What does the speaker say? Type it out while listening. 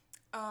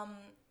Um,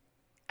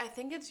 I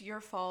think it's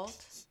your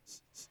fault.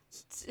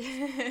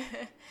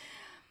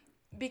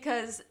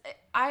 Because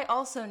I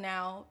also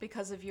now,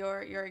 because of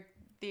the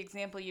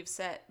example you've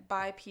set,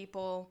 buy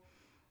people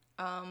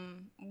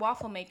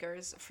waffle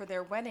makers for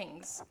their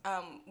weddings,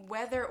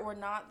 whether or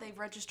not they've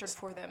registered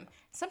for them.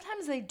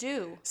 Sometimes they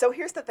do. So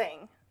here's the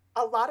thing.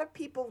 A lot of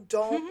people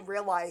don't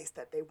realize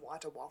that they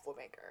want a waffle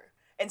maker.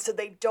 And so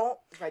they don't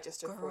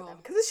register for them.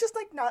 Because it's just,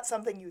 like, not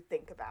something you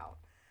think about.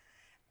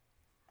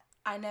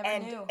 I never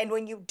knew. And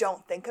when you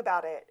don't think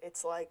about it,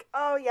 it's like,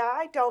 oh, yeah,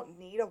 I don't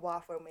need a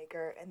waffle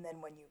maker. And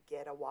then when you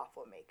get a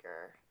waffle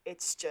maker,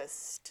 it's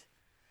just,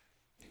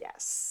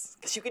 yes.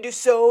 Because you can do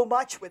so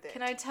much with it.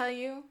 Can I tell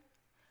you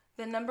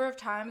the number of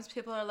times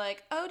people are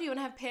like, oh, do you want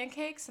to have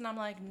pancakes? And I'm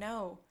like,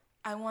 no,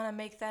 I want to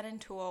make that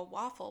into a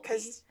waffle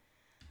piece.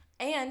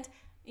 And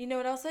you know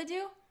what else I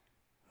do?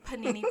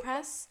 Panini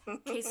press,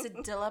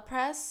 quesadilla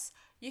press.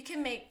 You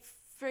can make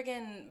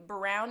friggin'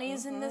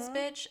 brownies in this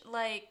bitch.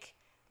 Like,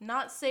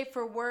 not safe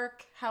for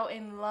work, how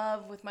in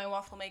love with my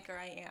waffle maker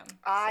I am.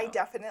 I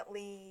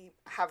definitely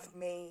have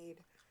made,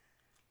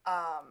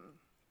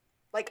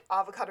 like,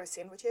 avocado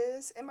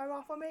sandwiches in my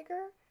waffle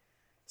maker.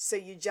 So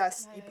you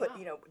put,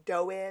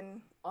 dough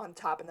in on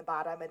top and the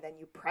bottom, and then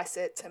you press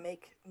it to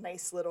make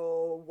nice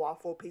little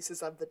waffle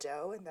pieces of the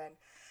dough, and then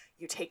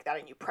you take that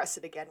and you press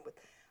it again with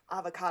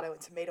avocado and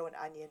tomato and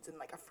onions and,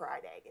 like, a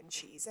fried egg and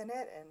cheese in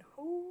it, and,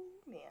 oh,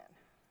 man,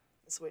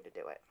 that's the way to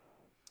do it.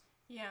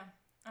 Yeah,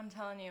 I'm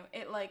telling you.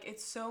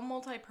 It's so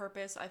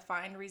multi-purpose. I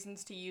find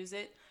reasons to use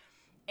it,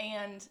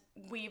 and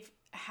we've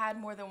had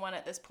more than one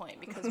at this point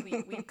because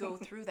we go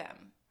through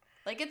them.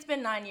 Like, it's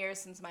been 9 years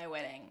since my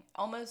wedding.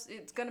 Almost,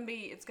 it's gonna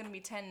be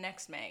 10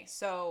 next May.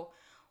 So,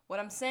 what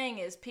I'm saying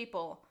is,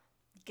 people,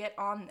 get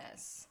on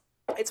this.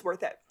 It's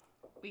worth it.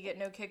 We get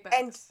no kickbacks.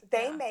 And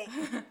they make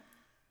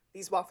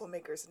these waffle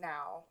makers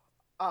now,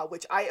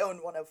 which I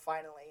own one of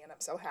finally, and I'm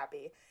so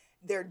happy.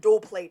 They're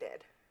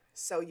dual-plated,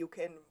 so you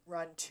can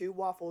run 2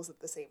 waffles at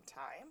the same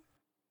time.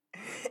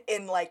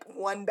 In, like,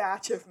 one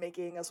batch of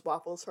making us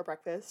waffles for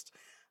breakfast,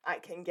 I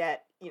can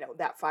get,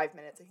 that 5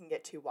 minutes, I can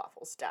get 2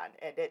 waffles done,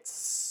 and it's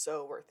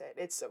so worth it.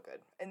 It's so good.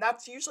 And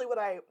that's usually what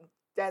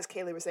as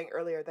Kaylee was saying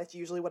earlier, that's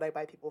usually what I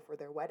buy people for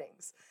their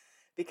weddings.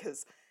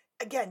 Because,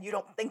 again, you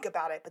don't think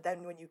about it, but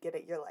then when you get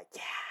it, you're like,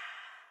 yeah.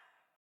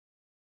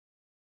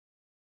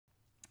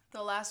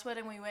 The last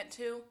wedding we went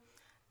to,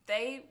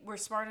 they were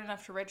smart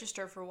enough to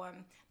register for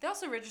one. They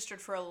also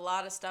registered for a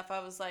lot of stuff. I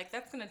was like,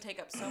 that's going to take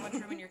up so much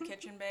room in your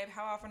kitchen, babe.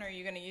 How often are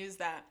you going to use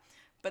that?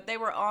 But they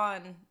were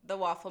on the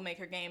waffle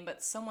maker game,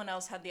 but someone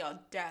else had the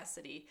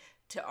audacity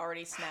to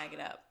already snag it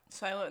up.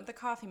 So I went with the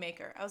coffee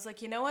maker. I was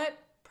like, you know what?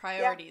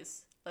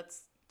 Priorities. Yeah.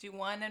 Let's do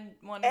one and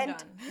done.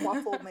 And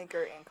waffle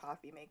maker and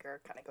coffee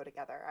maker kind of go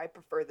together. I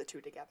prefer the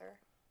two together.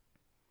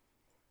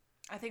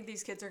 I think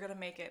these kids are going to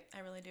make it. I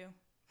really do.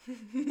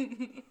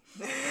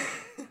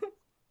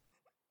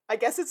 I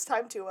guess it's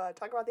time to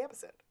talk about the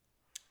episode.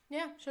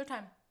 Yeah,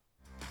 showtime.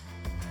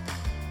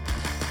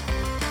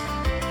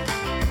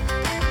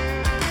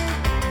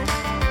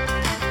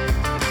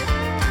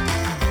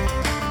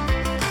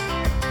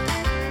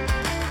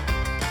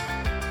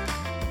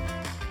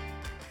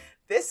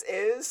 This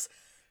is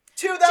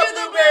To the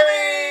Blueberry!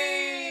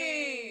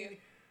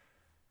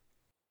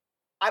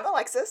 I'm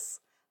Alexis.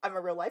 I'm a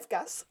real-life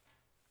Gus.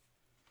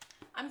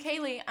 I'm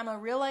Kaylee. I'm a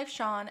real-life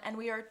Sean, and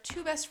we are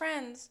 2 best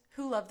friends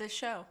who love this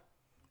show.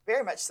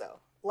 Very much so.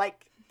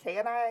 Like, Kay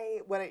and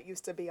I, when it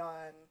used to be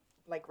on,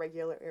 like,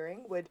 regular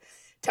airing, would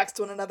text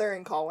one another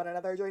and call one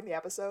another during the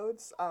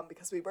episodes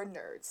because we were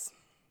nerds.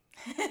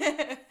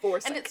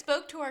 And it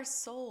spoke to our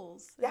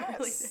souls.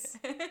 Yes.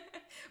 Really did.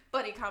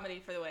 Buddy comedy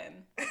for the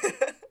win.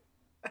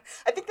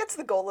 I think that's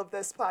the goal of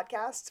this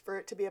podcast, for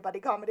it to be a buddy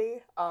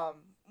comedy.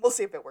 We'll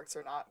see if it works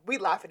or not. We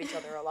laugh at each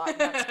other a lot, and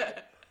that's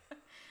good.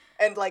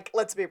 And, like,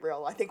 let's be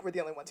real, I think we're the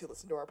only ones who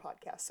listen to our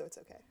podcast, so it's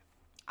okay.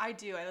 I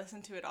do. I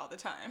listen to it all the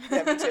time.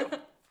 Yeah, me too.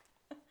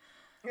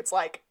 It's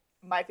like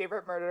My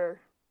Favorite Murder,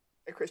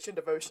 A Christian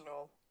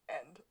Devotional,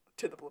 and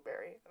To the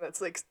Blueberry. And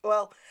that's like,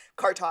 well,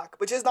 Car Talk,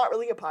 which is not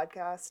really a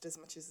podcast as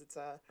much as it's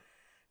a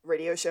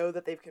radio show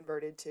that they've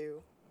converted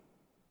to,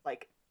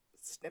 like,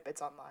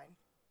 snippets online.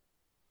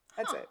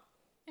 That's it.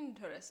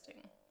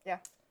 Interesting. Yeah.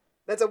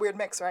 That's a weird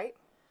mix, right?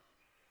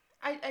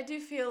 I do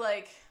feel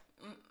like,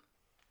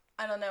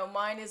 I don't know,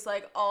 mine is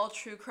like all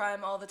true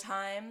crime all the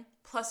time,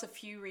 plus a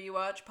few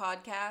rewatch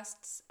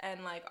podcasts,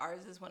 and like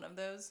ours is one of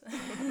those.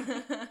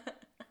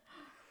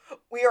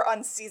 We are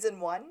on season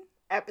 1,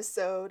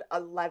 episode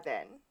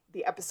 11.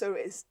 The episode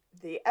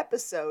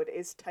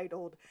is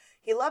titled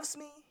He Loves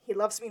Me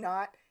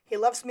Not, He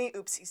Loves Me,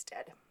 Oops, He's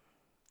Dead.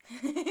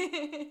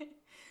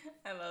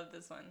 I love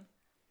this one.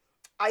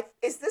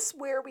 Is this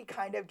where we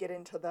kind of get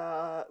into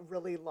the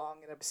really long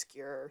and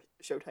obscure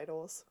show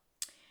titles?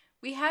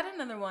 We had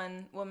another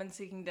one, Woman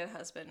Seeking Dead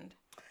Husband.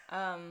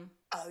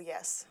 Oh,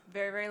 yes.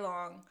 Very, very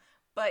long.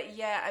 But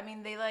yeah, I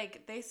mean,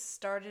 they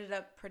started it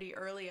up pretty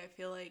early, I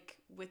feel like,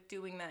 with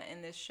doing that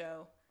in this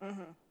show.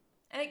 Mm-hmm.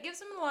 And it gives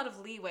them a lot of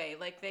leeway.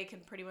 Like, they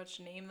can pretty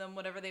much name them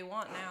whatever they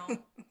want now.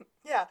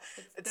 Yeah.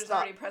 There's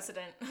already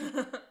precedent.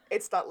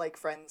 It's not like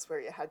Friends where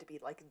you had to be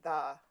like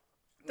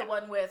the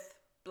one with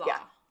blah. Yeah.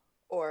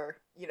 Or,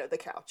 the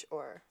couch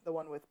or the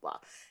one with blah.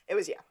 It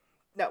was, yeah.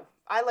 No,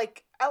 I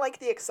like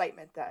the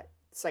excitement that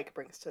Psych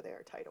brings to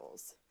their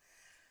titles.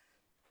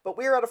 But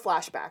we're at a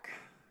flashback.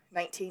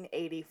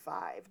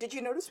 1985. Did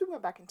you notice we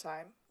went back in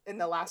time? In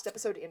the last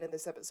episode and in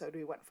this episode,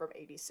 we went from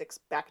 86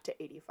 back to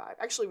 85.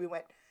 Actually, we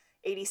went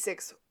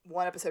 86,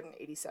 one episode, and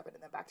 87,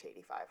 and then back to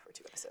 85 for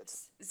 2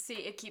 episodes. See,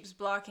 it keeps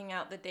blocking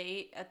out the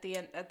date at the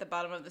end, at the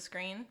bottom of the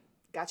screen.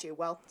 Got you.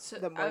 Well, so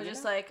I was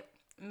just like,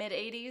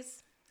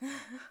 mid-80s?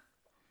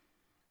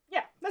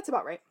 Yeah, that's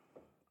about right.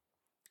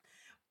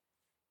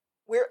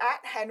 We're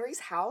at Henry's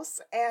house,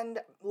 and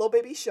little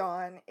baby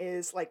Sean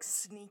is, like,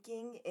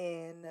 sneaking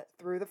in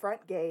through the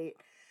front gate,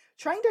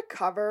 trying to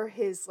cover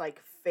his,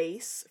 like,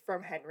 face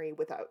from Henry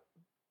with a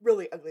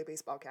really ugly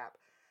baseball cap.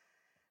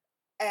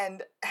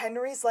 And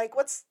Henry's like,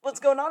 what's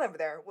going on over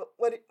there?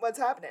 What's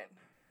happening?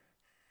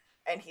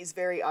 And he's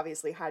very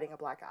obviously hiding a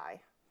black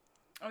eye.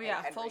 Oh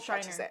yeah, full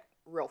shiner. Catches it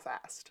real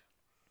fast.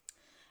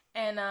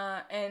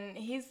 And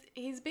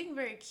he's being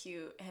very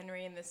cute,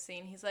 Henry, in this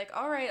scene. He's like,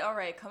 all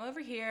right, come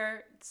over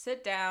here,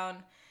 sit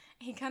down.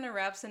 He kind of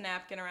wraps a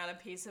napkin around a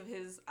piece of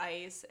his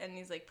ice, and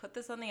he's like, put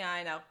this on the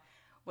eye. Now,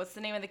 what's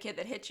the name of the kid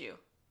that hit you?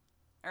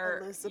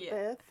 Elizabeth.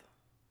 Yeah.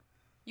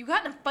 You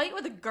got in a fight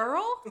with a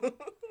girl? Well,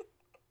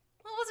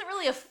 it wasn't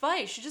really a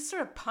fight. She just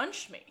sort of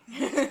punched me.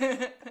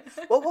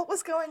 Well, what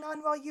was going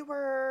on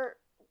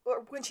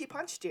when she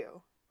punched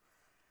you?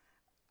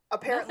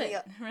 Apparently,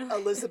 really.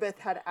 Elizabeth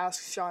had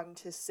asked Sean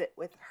to sit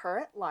with her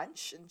at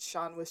lunch, and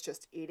Sean was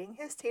just eating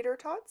his tater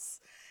tots,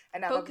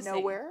 and out of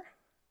nowhere,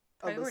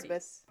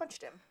 Elizabeth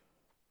punched him.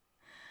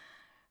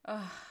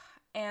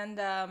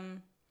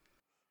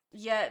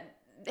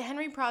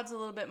 Henry prods a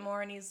little bit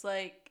more, and he's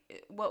like,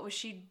 what was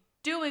she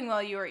doing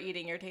while you were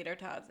eating your tater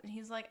tots? And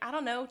he's like, I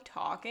don't know,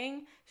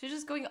 talking. She's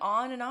just going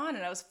on, and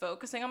I was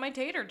focusing on my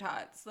tater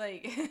tots.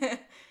 Like,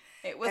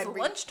 it was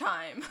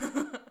lunchtime.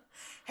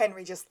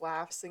 Henry just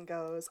laughs and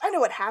goes, I know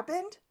what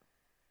happened.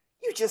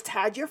 You just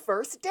had your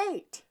first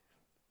date.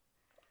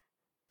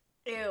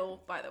 Ew,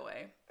 by the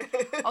way.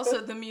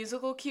 Also, the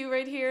musical cue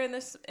right here in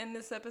this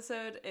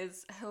episode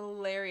is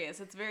hilarious.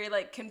 It's very,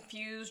 like,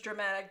 confused,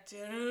 dramatic.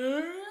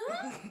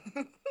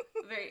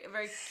 Very,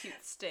 very cute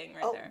sting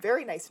right there. Oh,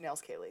 very nice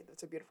nails, Kaylee.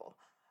 That's so beautiful.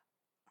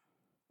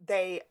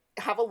 They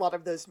have a lot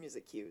of those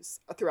music cues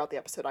throughout the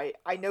episode.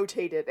 I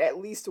notated at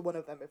least one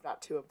of them, if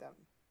not 2 of them,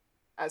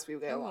 as we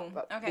go along.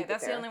 But okay,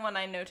 that's the only one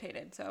I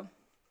notated, so.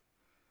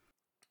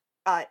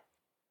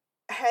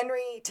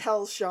 Henry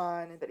tells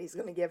Sean that he's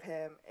going to give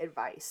him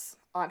advice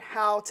on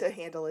how to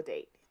handle a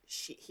date.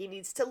 He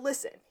needs to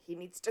listen. He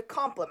needs to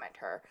compliment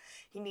her.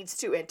 He needs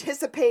to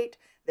anticipate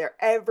their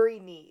every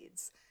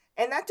needs.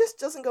 And that just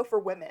doesn't go for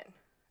women.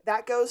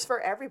 That goes for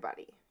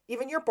everybody.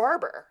 Even your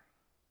barber.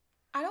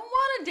 I don't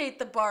want to date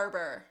the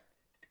barber.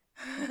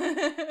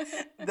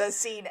 The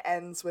scene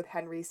ends with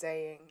Henry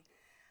saying,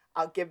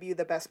 I'll give you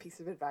the best piece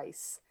of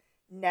advice.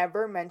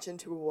 Never mention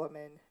to a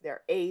woman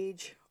their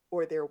age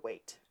or their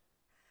weight.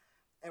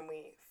 And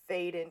we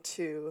fade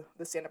into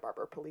the Santa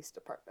Barbara Police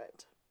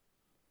Department.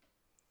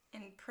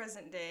 In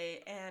present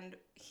day, and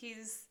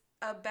he's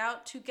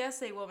about to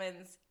guess a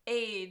woman's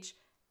age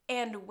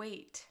and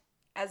weight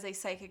as a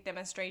psychic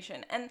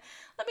demonstration. And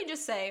let me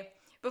just say,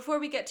 before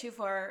we get too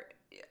far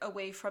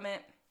away from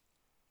it,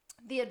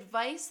 the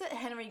advice that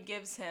Henry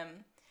gives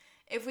him,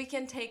 if we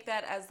can take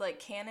that as like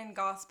canon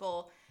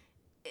gospel,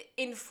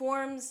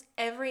 informs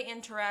every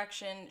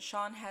interaction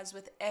Sean has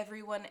with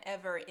everyone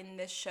ever in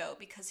this show,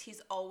 because he's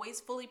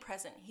always fully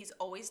present. He's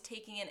always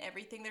taking in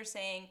everything they're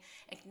saying,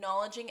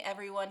 acknowledging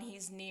everyone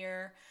he's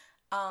near.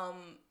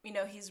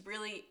 He's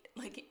really,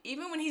 like,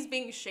 even when he's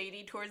being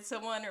shady towards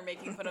someone or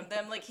making fun of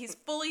them, like, he's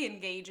fully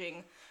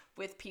engaging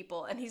with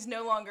people, and he's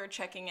no longer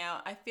checking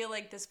out. I feel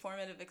like this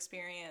formative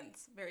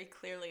experience very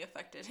clearly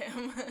affected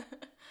him.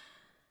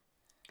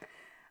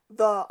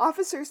 The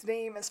officer's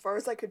name, as far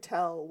as I could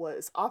tell,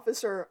 was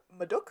Officer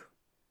Maduk.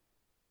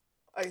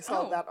 I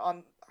saw that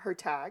on her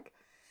tag.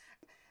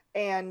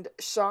 And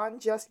Sean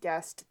just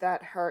guessed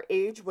that her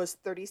age was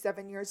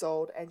 37 years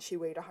old and she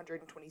weighed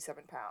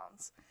 127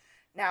 pounds.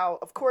 Now,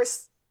 of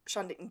course,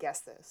 Sean didn't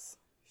guess this.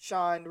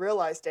 Sean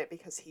realized it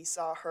because he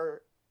saw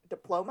her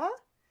diploma,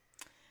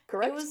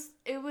 correct?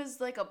 It was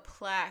like a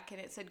plaque,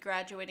 and it said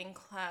graduating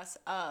class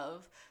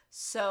of.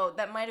 So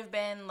that might have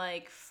been,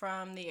 like,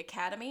 from the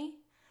academy.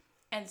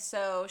 And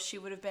so she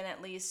would have been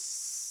at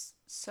least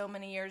so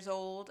many years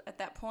old at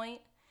that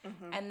point.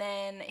 Mm-hmm. And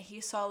then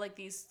he saw, like,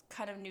 these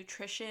kind of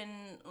nutrition,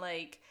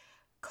 like,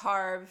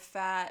 carb,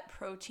 fat,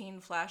 protein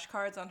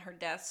flashcards on her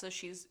desk. So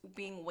she's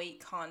being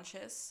weight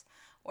conscious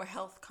or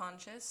health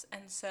conscious.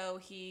 And so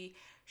he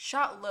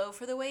shot low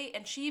for the weight.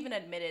 And she even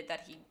admitted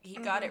that he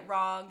got it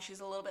wrong. She's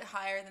a little bit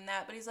higher than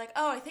that. But he's like,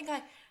 I think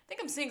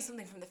I'm seeing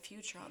something from the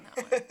future on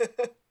that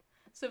one.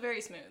 So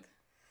very smooth.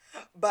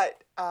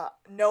 But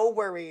no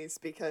worries,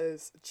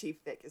 because Chief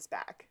Vic is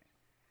back.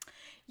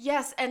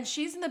 Yes, and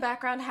she's in the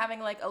background having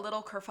like a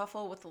little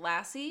kerfuffle with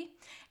Lassie,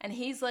 and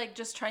he's like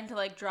just trying to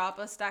like drop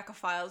a stack of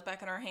files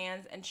back in her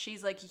hands, and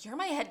she's like, "You're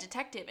my head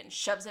detective," and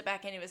shoves it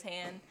back into his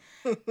hand,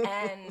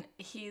 and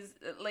he's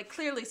like,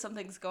 clearly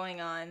something's going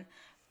on,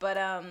 but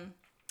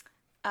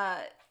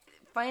uh,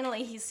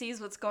 finally he sees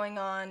what's going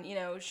on. You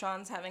know,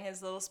 Sean's having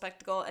his little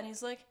spectacle, and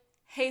he's like,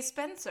 "Hey,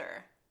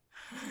 Spencer."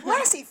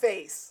 Lassie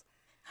face!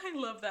 I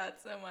love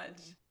that so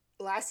much.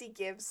 Lassie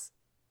gives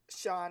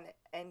Sean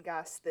and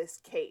Gus this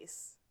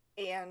case,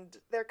 and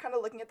they're kind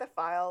of looking at the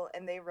file,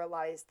 and they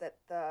realize that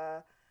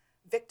the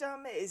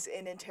victim is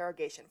in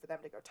interrogation for them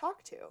to go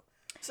talk to.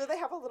 So they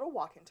have a little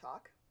walk and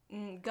talk.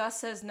 Gus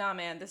says, "Nah,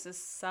 man, this is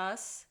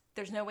sus.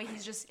 There's no way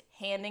he's just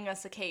handing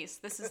us a case.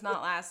 This is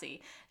not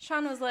Lassie."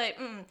 Sean was like,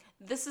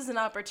 "This is an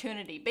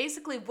opportunity.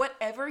 Basically,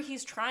 whatever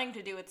he's trying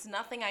to do, it's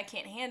nothing I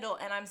can't handle,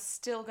 and I'm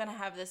still gonna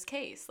have this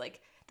case.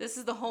 Like, this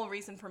is the whole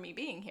reason for me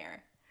being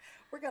here.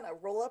 We're gonna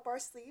roll up our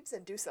sleeves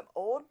and do some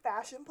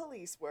old-fashioned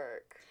police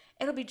work."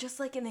 It'll be just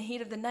like In the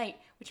Heat of the Night,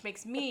 which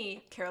makes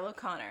me Carol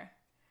O'Connor."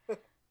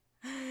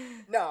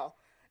 No,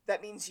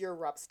 that means you're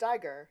Rob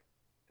Steiger.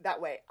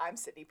 That way, I'm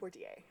Sidney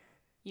Poitier.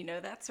 You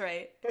know that's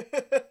right.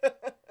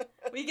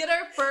 We get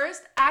our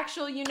first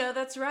actual You Know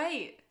That's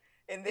Right.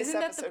 In this Isn't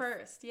that episode, the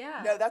first?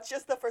 Yeah. No, that's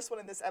just the first one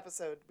in this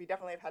episode. We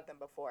definitely have had them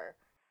before.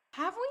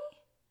 Have we?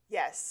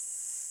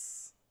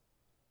 Yes.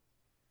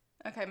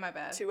 Okay, my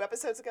bad. 2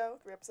 episodes ago,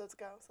 3 episodes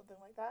ago, something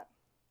like that.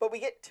 But we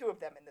get 2 of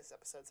them in this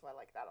episode, so I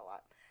like that a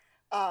lot.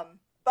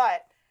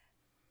 But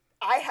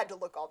I had to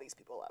look all these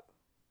people up.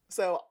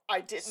 So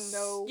I didn't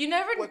know.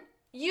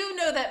 You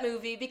know that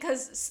movie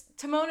because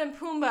Timon and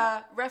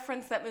Pumbaa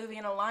reference that movie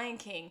in A Lion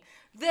King.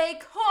 They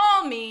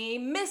call me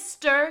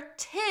Mr.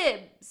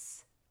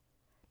 Tibbs.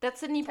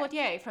 That's Sidney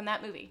Poitier from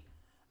that movie.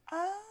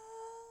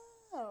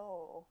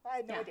 Oh, I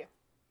had no idea.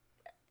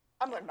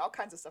 I'm learning all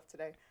kinds of stuff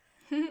today,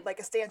 like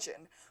a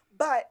stanchion.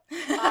 But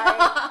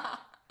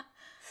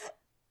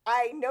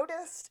I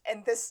noticed,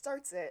 and this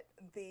starts it,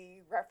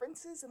 the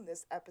references in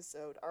this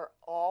episode are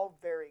all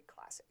very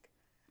classic.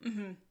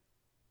 Mm-hmm.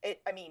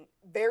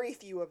 Very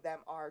few of them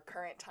are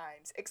current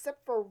times,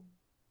 except for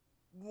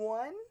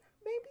one,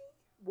 maybe?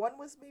 One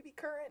was maybe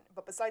current,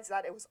 but besides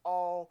that, it was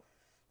all,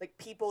 like,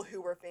 people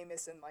who were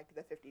famous in, like,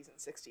 the 50s and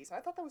 60s, and I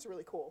thought that was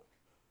really cool.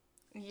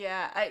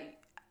 Yeah,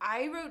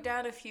 I wrote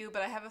down a few,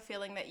 but I have a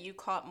feeling that you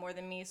caught more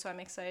than me, so I'm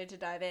excited to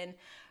dive in.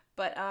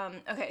 But,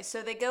 okay,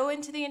 so they go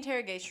into the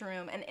interrogation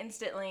room, and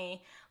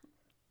instantly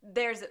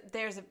there's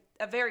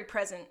a very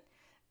present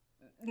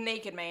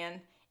naked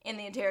man in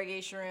the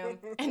interrogation room,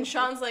 and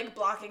Sean's, like,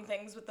 blocking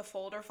things with the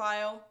folder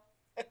file,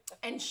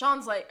 and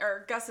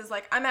Gus is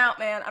like, "I'm out,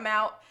 man, I'm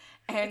out,"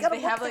 and they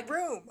have, like, the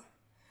room.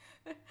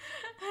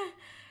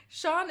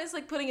 Sean is,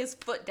 like, putting his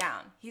foot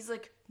down. He's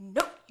like,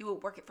 "Nope, you will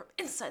work it from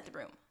inside the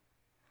room."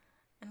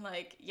 And,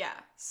 like,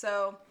 yeah,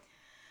 so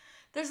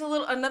there's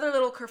another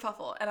little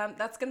kerfuffle, and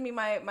that's gonna be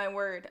my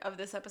word of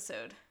this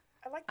episode.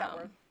 I like that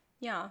word.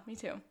 Yeah, me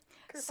too.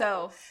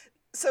 Kerfuffle.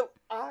 So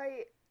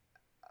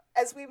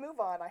as we move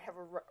on, I have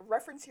a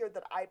reference here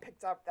that I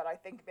picked up that I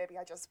think maybe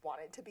I just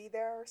wanted to be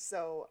there,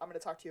 so I'm going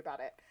to talk to you about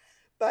it.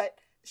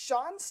 But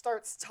Sean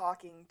starts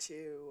talking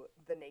to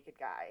the naked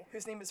guy,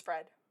 whose name is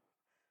Fred.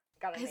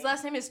 His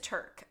last name is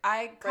Turk.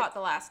 I caught the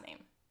last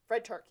name.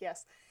 Fred Turk,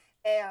 yes.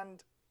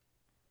 And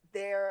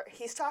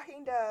he's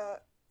talking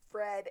to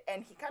Fred,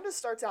 and he kind of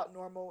starts out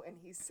normal, and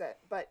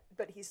but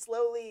he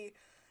slowly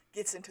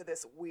gets into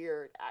this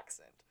weird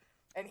accent.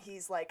 And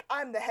he's like,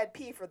 "I'm the head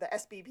P for the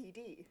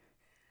SBPD."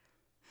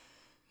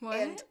 What?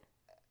 And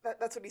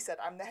that's what he said.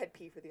 "I'm the head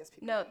P for the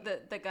SPPD." No,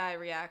 the guy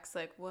reacts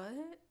like, "What?"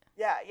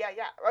 Yeah.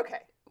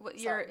 Okay. What?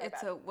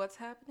 What's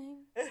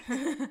happening?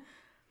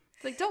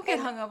 It's like, don't get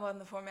hung up on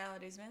the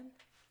formalities, man.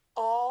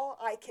 All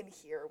I can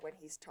hear when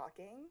he's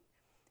talking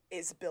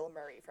is Bill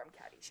Murray from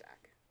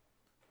Caddyshack.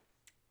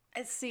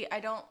 See, I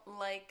don't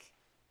like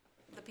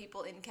the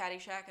people in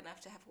Caddyshack enough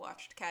to have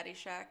watched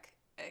Caddyshack,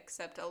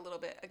 except a little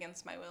bit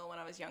against my will when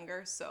I was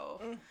younger, so...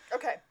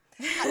 Okay.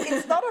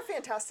 It's not a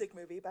fantastic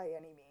movie by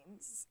any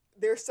means.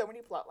 There's so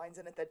many plot lines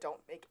in it that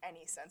don't make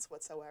any sense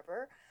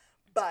whatsoever,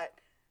 but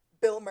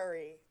Bill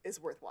Murray is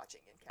worth watching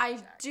in Caddyshack.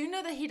 I do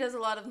know that he does a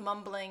lot of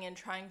mumbling and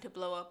trying to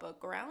blow up a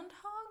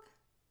groundhog?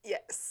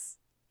 Yes.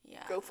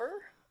 Yeah.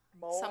 Gopher?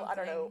 Mole? I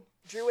don't know.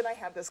 Drew and I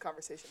had this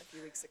conversation a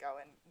few weeks ago,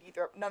 and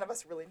none of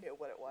us really knew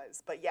what it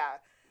was. But yeah,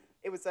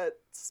 it was a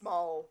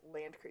small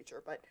land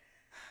creature. But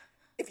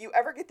if you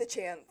ever get the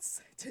chance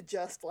to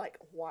just, like,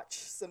 watch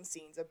some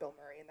scenes of Bill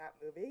Murray in that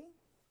movie,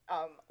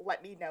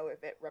 let me know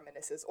if it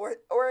reminisces. Or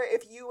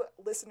if you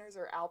listeners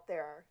are out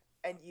there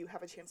and you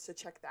have a chance to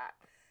check that,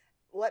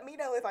 let me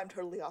know if I'm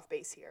totally off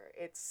base here.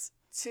 It's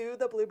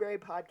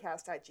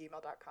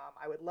totheblueberrypodcast@gmail.com.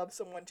 I would love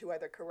someone to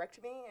either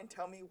correct me and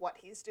tell me what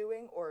he's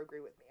doing or agree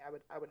with me. I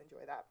would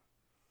enjoy that.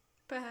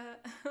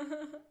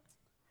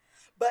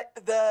 But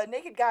the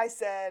naked guy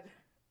said,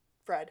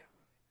 Fred,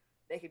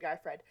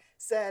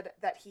 said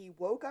that he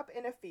woke up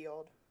in a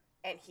field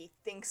and he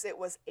thinks it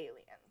was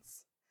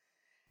aliens.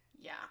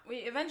 Yeah, we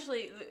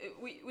eventually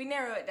we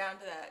narrow it down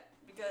to that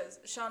Because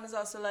Sean is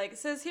also like, it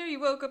says here you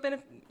woke up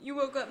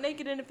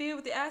naked in a field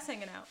with your ass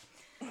hanging out.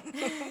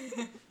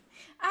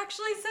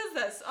 Actually says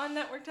this on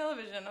network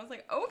television. I was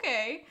like,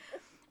 okay.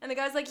 And the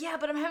guy's like, yeah,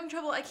 but I'm having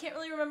trouble. I can't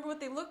really remember what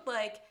they looked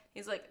like.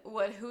 He's like,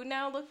 what, who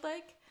now looked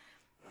like?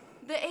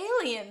 The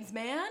aliens,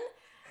 man.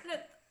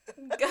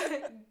 Gus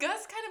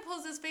kind of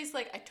pulls his face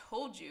like, I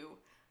told you.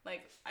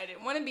 Like, I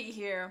didn't want to be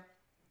here.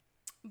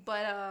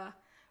 But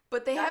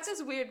they have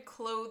this weird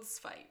clothes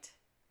fight.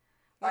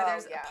 Where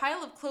there's a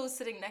pile of clothes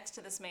sitting next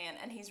to this man,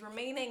 and he's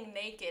remaining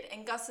naked.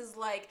 And Gus is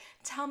like,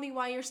 tell me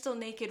why you're still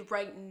naked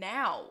right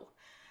now.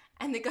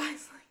 And the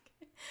guy's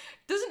like,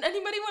 doesn't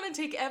anybody want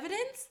to take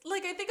evidence?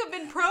 Like, I think I've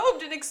been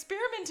probed and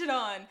experimented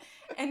on.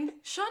 And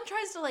Sean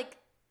tries to, like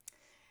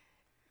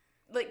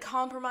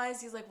compromise.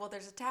 He's like, well,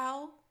 there's a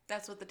towel.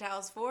 That's what the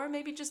towel's for.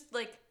 Maybe just,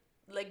 like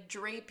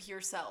drape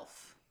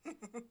yourself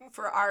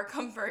for our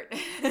comfort.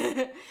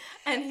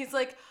 And he's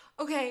like,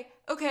 okay.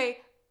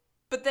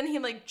 But then he,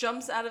 like,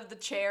 jumps out of the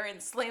chair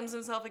and slams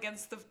himself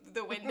against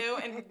the window,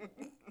 and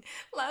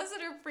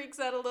Lassiter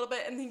freaks out a little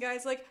bit, and the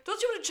guy's like, don't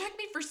you want to check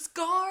me for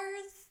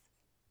scars?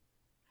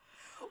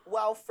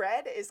 While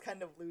Fred is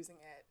kind of losing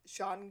it,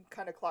 Sean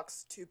kind of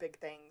clocks two big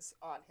things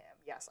on him.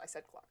 Yes, I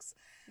said clocks.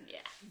 Yeah.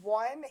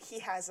 One, he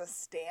has a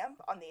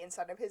stamp on the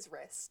inside of his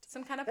wrist.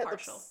 Some kind of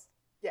partial.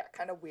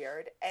 Kind of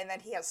weird. And then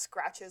he has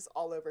scratches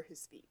all over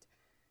his feet.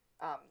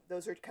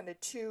 Those are kind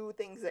of two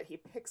things that he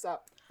picks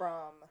up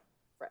from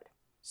Fred.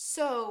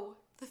 So,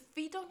 the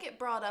feet don't get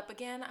brought up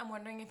again. I'm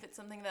wondering if it's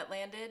something that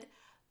landed.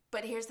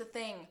 But here's the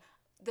thing.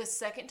 The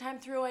second time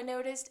through I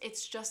noticed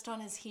it's just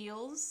on his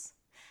heels.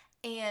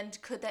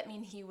 And could that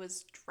mean he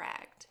was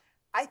dragged?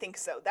 I think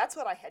so. That's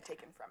what I had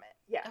taken from it.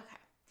 Yeah.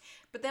 Okay.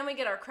 But then we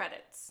get our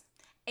credits.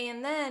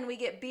 And then we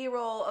get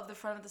B-roll of the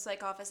front of the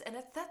psych office. And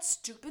it's that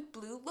stupid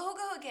blue logo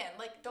again.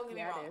 Like, don't get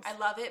me wrong. I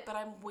love it. But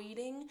I'm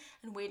waiting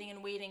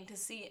to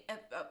see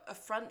a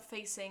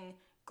front-facing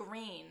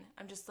green.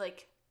 I'm just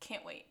like,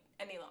 can't wait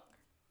any longer.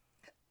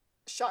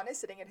 Sean is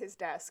sitting at his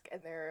desk,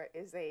 and there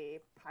is a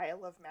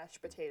pile of mashed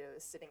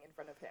potatoes sitting in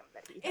front of him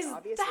that he has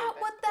obviously Is that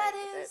what that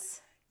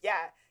is?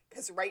 Yeah,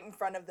 because right in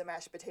front of the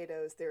mashed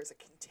potatoes, there's a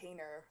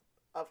container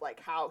of, like,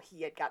 how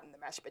he had gotten the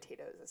mashed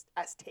potatoes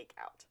as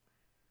takeout.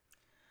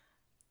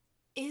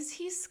 Is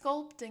he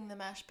sculpting the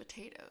mashed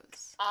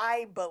potatoes?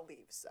 I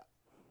believe so.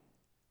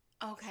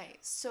 Okay,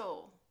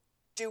 so...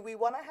 Do we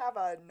want to have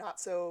a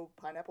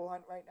not-so-pineapple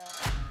hunt right now?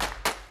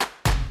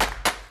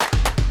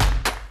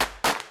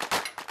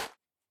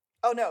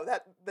 Oh no,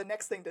 the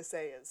next thing to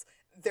say is,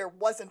 there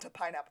wasn't a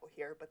pineapple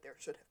here, but there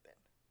should have been.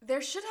 There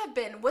should have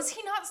been. Was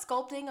he not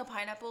sculpting a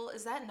pineapple?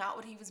 Is that not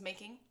what he was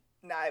making?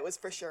 Nah, it was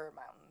for sure a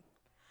mountain.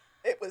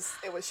 It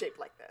was shaped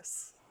like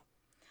this.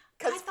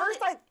 Because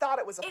I thought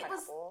it was a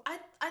pineapple.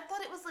 I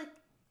thought it was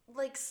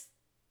like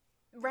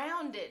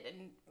rounded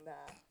and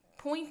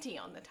pointy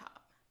on the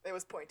top. It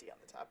was pointy on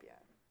the top,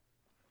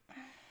 yeah.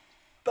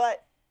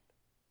 But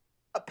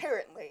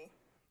apparently,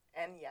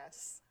 and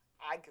yes,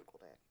 I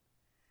Googled it.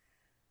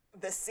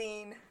 The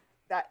scene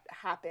that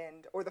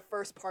happened, or the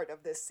first part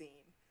of this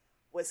scene,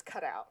 was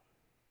cut out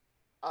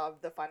of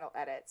the final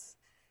edits,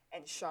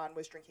 and Sean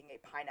was drinking a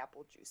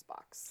pineapple juice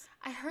box.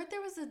 I heard there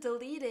was a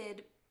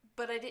deleted,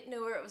 but I didn't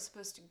know where it was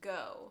supposed to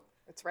go.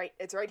 It's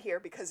right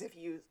here, because if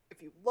you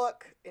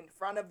look in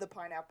front of the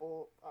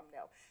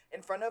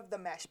in front of the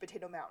mashed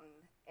potato mountain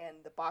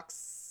and the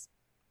box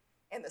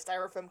and the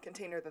styrofoam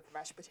container that the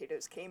mashed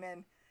potatoes came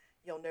in,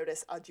 you'll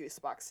notice a juice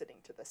box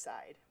sitting to the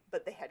side.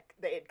 But they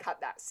had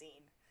cut that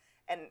scene.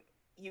 And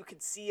you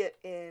could see it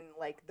in,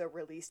 like, the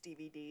released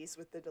DVDs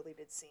with the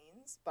deleted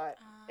scenes, but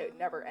it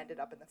never ended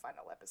up in the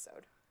final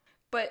episode.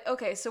 But,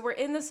 okay, so we're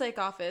in the psych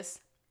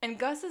office, and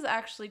Gus is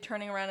actually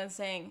turning around and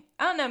saying,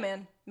 I don't know,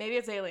 man, maybe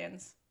it's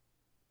aliens.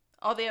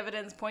 All the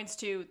evidence points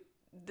to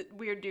the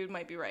weird dude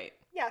might be right.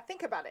 Yeah,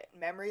 think about it.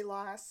 Memory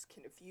loss,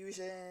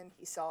 confusion,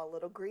 he saw a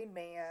little green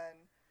man.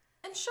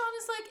 And Sean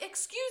is like,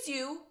 excuse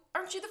you,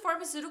 aren't you the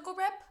pharmaceutical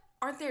rep?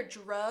 Aren't there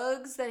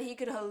drugs that he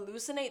could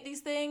hallucinate these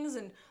things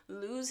and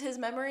lose his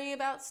memory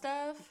about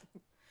stuff?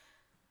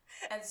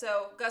 And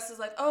so Gus is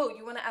like, oh,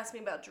 you want to ask me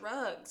about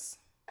drugs?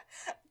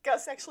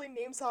 Gus actually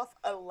names off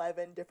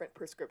 11 different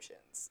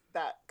prescriptions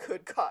that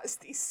could cause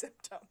these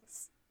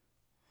symptoms.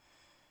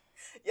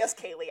 Yes,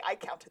 Kaylee, I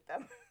counted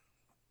them.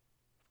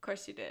 Of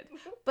course you did.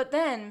 But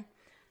then,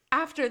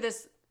 after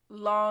this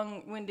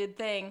long-winded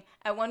thing,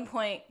 at one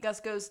point,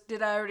 Gus goes,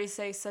 did I already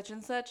say such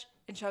and such?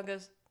 And Sean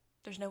goes,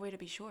 there's no way to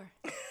be sure.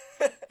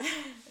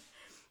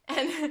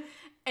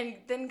 And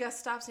then Gus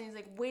stops and he's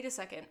like, wait a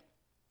second.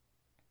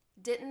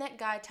 Didn't that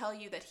guy tell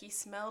you that he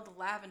smelled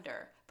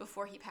lavender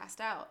before he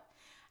passed out?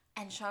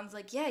 And Sean's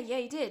like, yeah,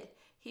 he did.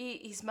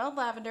 He smelled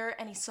lavender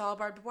and he saw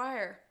barbed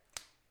wire.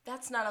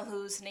 That's not a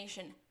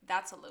hallucination.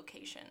 That's a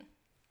location.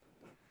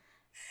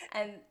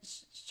 And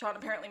Sean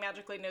apparently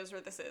magically knows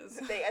where this is.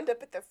 They end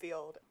up at the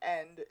field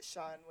and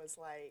Sean was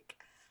like,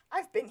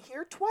 I've been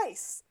here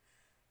twice.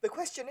 The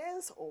question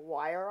is,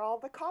 why are all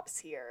the cops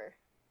here?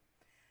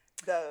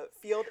 The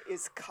field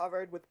is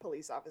covered with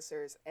police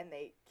officers, and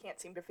they can't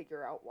seem to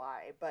figure out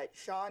why. But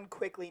Sean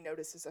quickly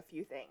notices a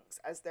few things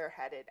as they're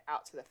headed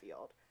out to the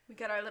field. We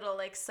got our little,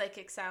 like,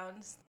 psychic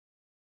sounds.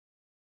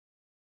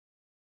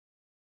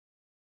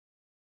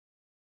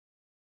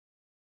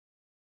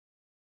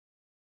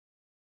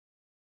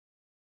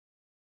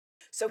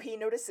 So he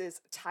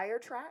notices tire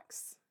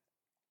tracks,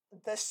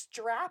 the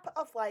strap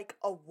of, like,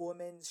 a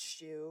woman's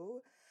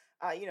shoe,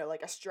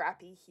 like a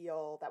strappy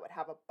heel that would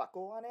have a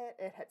buckle on it.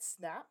 It had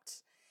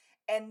snapped.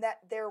 And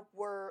that there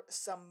were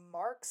some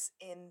marks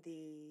in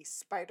the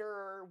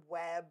spider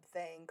web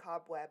thing,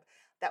 cobweb,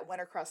 that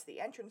went across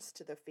the entrance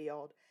to the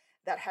field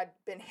that had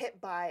been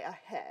hit by a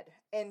head.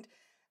 And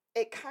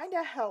it kind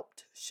of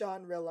helped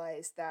Sean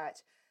realize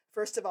that,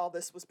 first of all,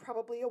 this was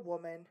probably a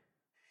woman,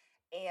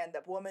 and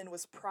the woman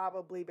was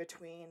probably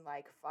between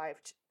like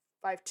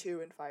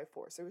 5'2" and 5'4",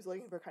 so he was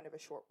looking for kind of a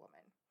short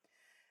woman.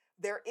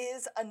 There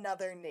is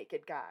another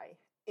naked guy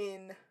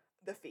in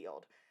the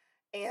field,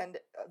 and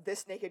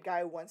this naked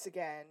guy, once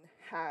again,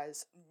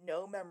 has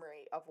no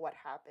memory of what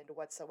happened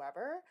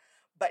whatsoever,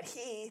 but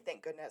he,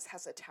 thank goodness,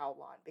 has a towel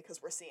on,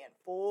 because we're seeing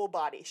full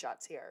body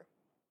shots here.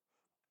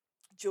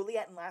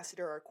 Juliet and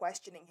Lassiter are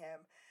questioning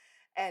him,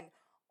 and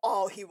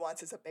all he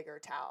wants is a bigger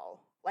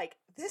towel. Like,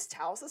 this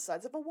towel's the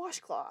size of a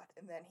washcloth.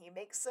 And then he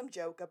makes some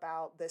joke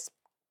about this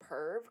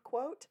perv,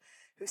 quote,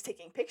 who's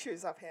taking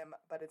pictures of him,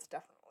 but it's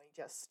definitely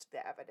just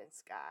the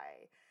evidence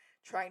guy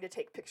trying to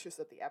take pictures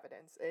of the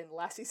evidence. And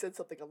Lassie said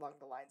something along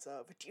the lines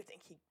of, do you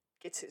think he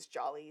gets his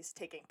jollies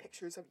taking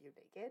pictures of you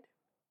naked?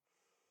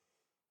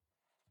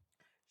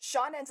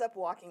 Sean ends up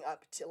walking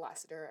up to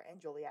Lassiter and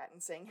Juliet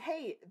and saying,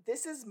 hey,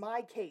 this is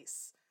my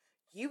case.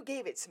 You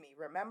gave it to me,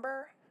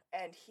 remember?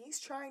 And he's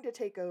trying to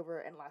take over,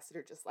 and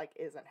Lassiter just, like,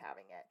 isn't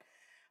having it.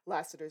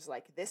 Lassiter's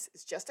like, this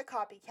is just a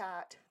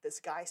copycat. This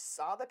guy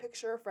saw the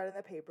picture of Fred in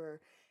the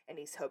paper, and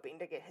he's hoping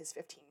to get his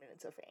 15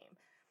 minutes of fame.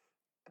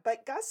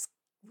 But Gus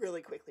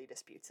really quickly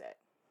disputes it.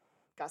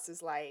 Gus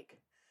is like,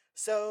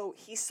 so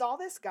he saw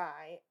this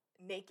guy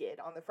naked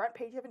on the front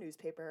page of a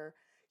newspaper,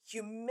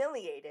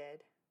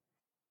 humiliated,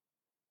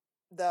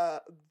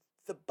 the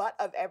butt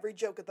of every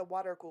joke at the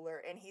water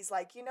cooler, and he's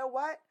like, you know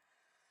what?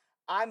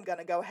 I'm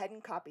gonna go ahead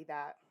and copy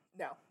that.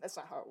 No, that's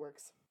not how it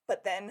works.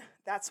 But then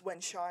that's when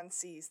Sean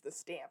sees the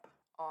stamp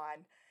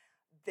on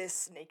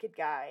this naked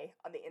guy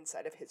on the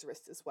inside of his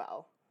wrist as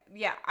well.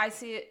 Yeah, I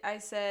see it. I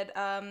said,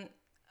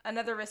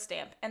 another wrist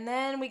stamp. And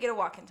then we get a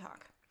walk and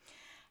talk.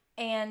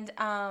 And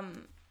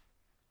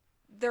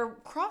they're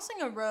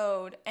crossing a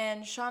road,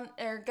 and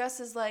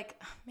Gus is like,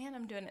 oh, man,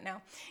 I'm doing it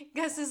now.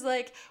 Gus is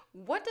like,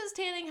 what does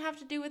tanning have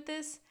to do with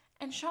this?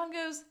 And Sean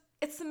goes,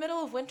 it's the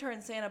middle of winter in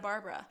Santa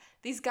Barbara.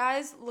 These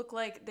guys look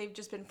like they've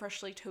just been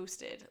freshly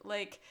toasted.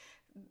 Like,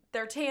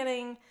 they're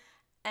tanning,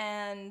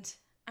 and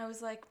I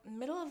was like,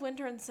 middle of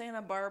winter in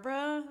Santa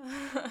Barbara?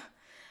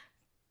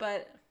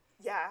 But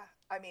yeah,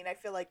 I mean, I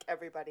feel like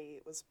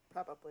everybody was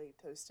probably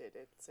toasted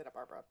in Santa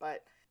Barbara,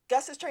 but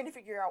Gus is trying to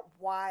figure out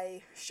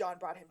why Sean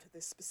brought him to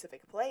this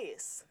specific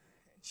place.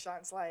 And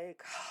Sean's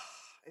like,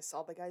 I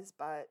saw the guy's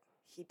butt.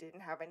 He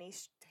didn't have any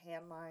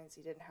tan lines.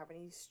 He didn't have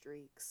any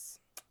streaks.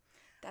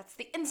 That's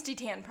the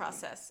Insti-tan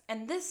process.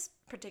 And this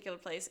particular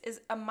place is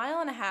 1.5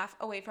 miles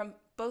away from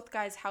both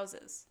guys'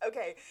 houses.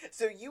 Okay,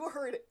 so you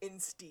heard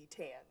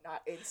Insti-tan,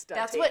 not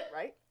Insta-tan,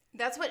 right?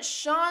 That's what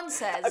Sean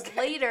says. Okay.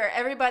 Later,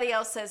 everybody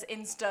else says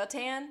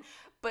Insta-tan,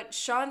 but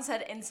Sean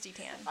said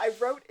Insti-tan. I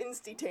wrote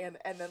Insti-tan,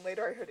 and then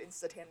later I heard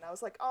Insta-tan, and I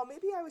was like, oh,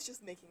 maybe I was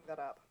just making that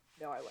up.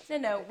 No, I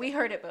wasn't. No, we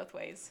heard it both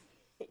ways.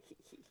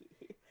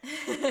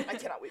 I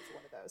cannot wait for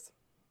one of those.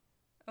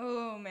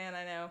 Oh, man,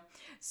 I know.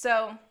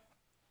 So,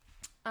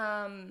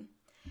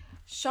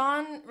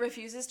 Sean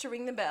refuses to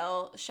ring the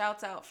bell,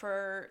 shouts out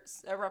for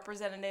a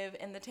representative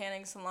in the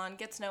tanning salon,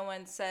 gets no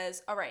one,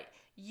 says, all right,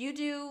 you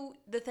do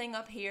the thing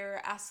up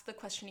here, ask the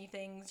questiony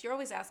things. You're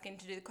always asking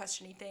to do the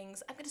questiony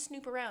things. I'm going to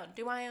snoop around,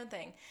 do my own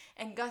thing.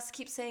 And Gus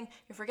keeps saying,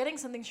 you're forgetting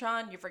something,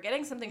 Sean. You're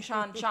forgetting something,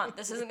 Sean. Sean,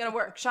 this isn't going to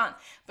work, Sean.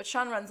 But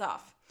Sean runs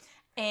off.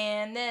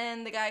 And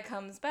then the guy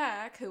comes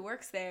back who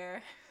works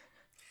there.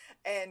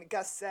 And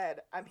Gus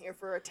said, I'm here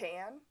for a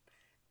tan.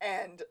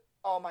 And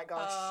oh my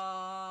gosh.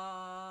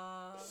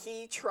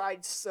 He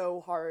tried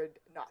so hard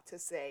not to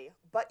say,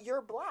 but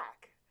you're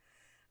black.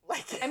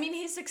 Like, I mean,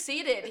 he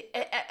succeeded.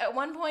 At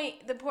one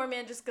point, the poor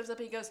man just goes up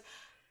and he goes,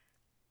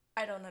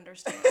 I don't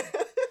understand.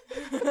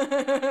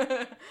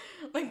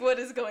 Like, what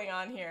is going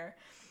on here?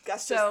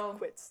 Gus just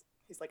quits.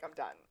 He's like, I'm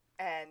done.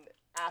 And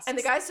asks. And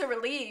the guy's so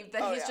relieved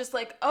that he's just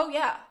like, oh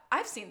yeah,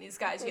 I've seen these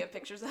guys you have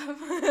pictures of.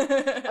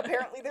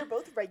 Apparently they're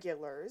both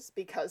regulars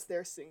because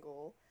they're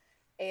single.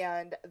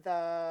 And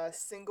the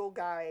single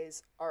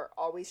guys are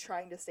always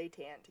trying to stay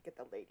tan to get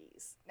the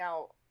ladies.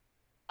 Now,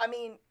 I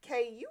mean,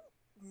 Kay, you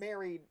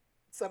married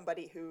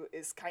somebody who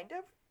is kind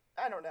of,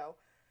 I don't know,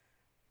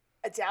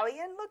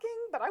 Italian looking,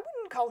 but I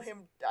wouldn't call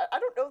him, I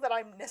don't know that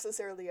I'm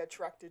necessarily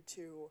attracted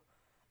to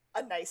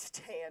a nice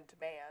tanned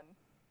man.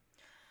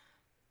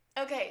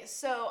 Okay,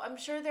 so I'm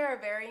sure there are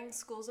varying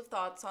schools of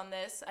thoughts on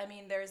this. I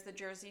mean, there's the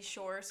Jersey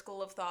Shore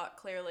school of thought,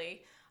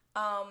 clearly.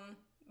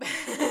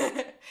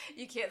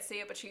 You can't see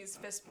it, but she's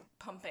fist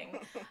pumping.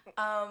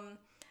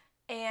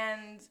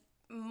 And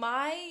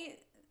my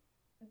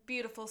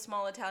beautiful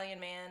small Italian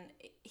man,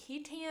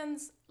 he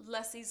tans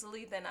less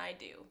easily than I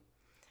do.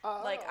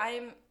 Oh. Like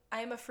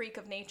I'm a freak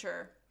of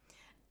nature.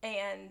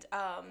 And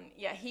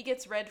yeah, he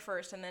gets red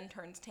first and then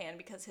turns tan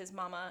because his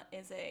mama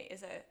is a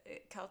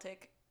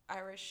Celtic,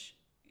 Irish,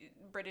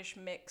 British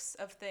mix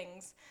of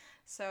things.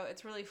 So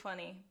it's really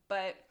funny.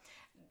 But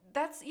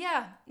that's,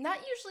 yeah, not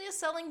usually a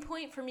selling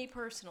point for me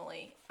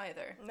personally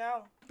either.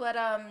 No. But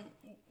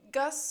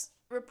Gus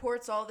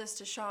reports all this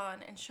to Sean,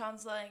 and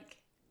Sean's like,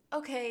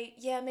 okay,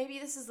 yeah, maybe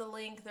this is the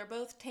link. They're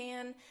both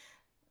tan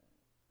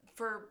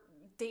for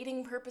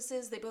dating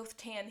purposes. They both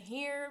tan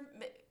here.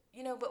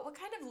 You know, but what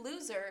kind of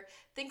loser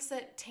thinks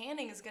that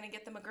tanning is going to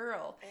get them a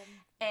girl?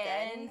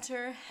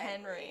 Enter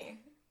Henry.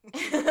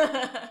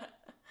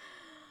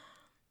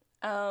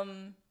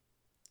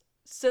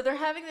 So they're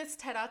having this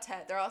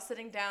tete-a-tete. They're all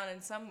sitting down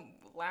in some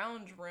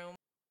lounge room.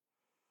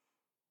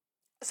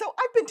 So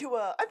I've been to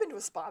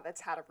a spa that's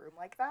had a room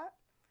like that.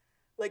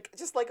 Like,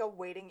 just like a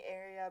waiting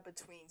area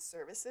between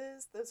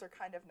services. Those are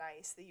kind of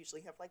nice. They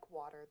usually have like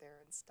water there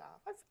and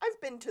stuff. I've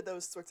been to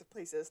those sorts of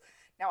places.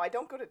 Now, I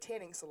don't go to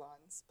tanning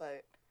salons,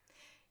 but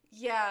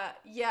Yeah,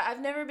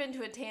 I've never been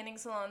to a tanning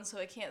salon, so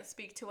I can't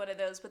speak to one of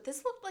those. But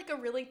this looked like a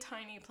really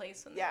tiny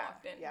place when they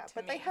walked in. Yeah,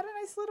 but they had a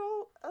nice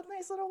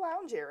little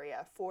lounge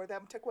area for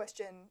them to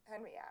question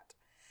Henry at.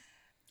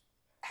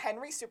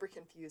 Henry's super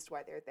confused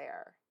why they're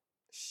there.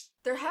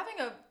 They're having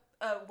a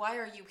 "Why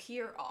are you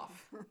here?"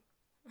 off.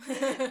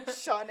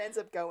 Sean ends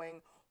up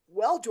going,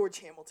 "Well, George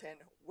Hamilton,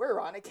 we're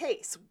on a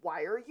case.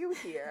 Why are you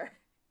here?"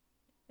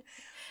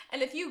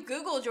 And if you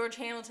Google George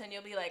Hamilton,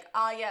 you'll be like,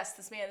 ah, yes,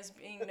 this man is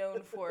being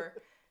known for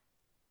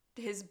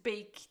his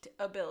baked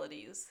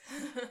abilities.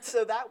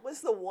 So that was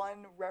the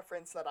one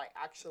reference that I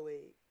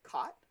actually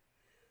caught.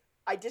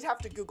 I did have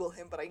to Google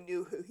him, but I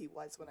knew who he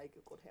was when I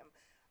Googled him.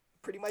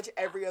 Pretty much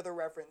every other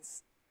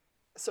reference,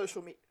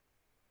 social media,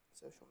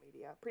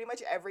 pretty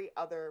much every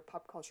other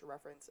pop culture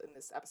reference in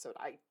this episode,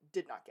 I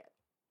did not get.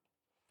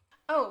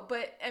 Oh,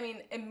 but, I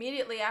mean,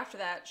 immediately after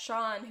that,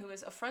 Sean, who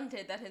is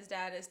affronted that his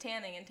dad is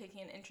tanning and taking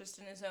an interest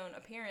in his own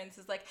appearance,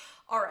 is like,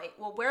 all right,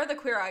 well, where are the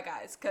Queer Eye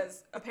guys?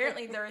 Because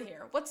apparently they're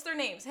here. What's their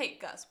names? Hey,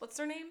 Gus, what's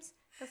their names?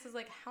 Gus is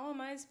like, how am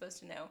I supposed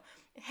to know?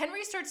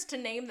 Henry starts to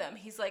name them.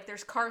 He's like,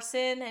 there's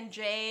Carson and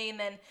Jay, and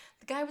then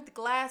the guy with the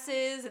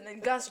glasses, and then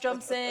Gus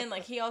jumps in.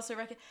 Like, he also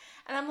And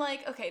I'm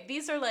like, okay,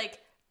 these are like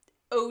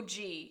OG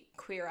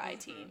Queer Eye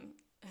team,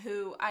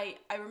 who I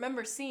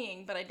remember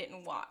seeing, but I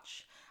didn't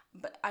watch.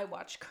 But I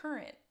watch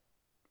current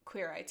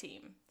Queer Eye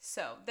team.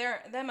 So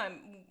them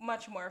I'm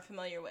much more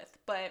familiar with.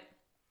 But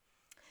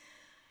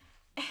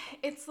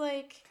it's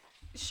like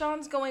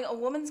Sean's going, a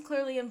woman's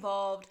clearly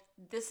involved.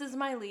 This is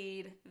my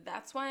lead.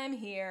 That's why I'm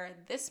here.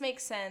 This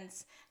makes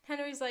sense.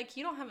 Henry's like,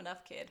 you don't have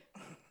enough, kid.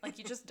 Like,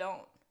 you just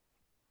don't.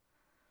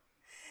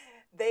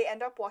 They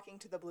end up walking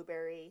to the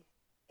Blueberry,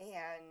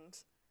 and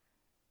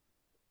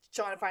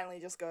Sean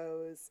finally just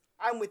goes,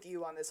 I'm with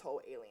you on this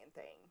whole alien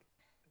thing.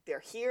 They're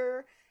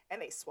here.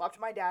 And they swapped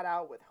my dad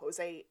out with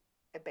Jose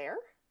Eber.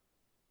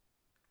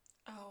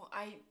 Oh,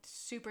 I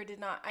super did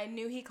not. I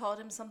knew he called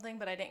him something,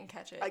 but I didn't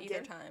catch it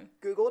either time.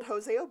 Googled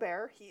Jose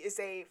Eber. He is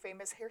a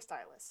famous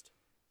hairstylist.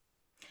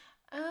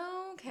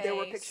 Okay. There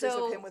were pictures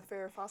of him with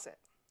Farrah Fawcett.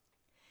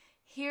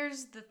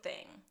 Here's the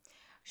thing.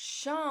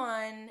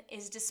 Sean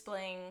is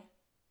displaying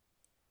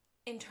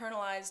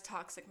internalized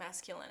toxic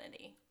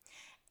masculinity.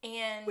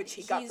 And which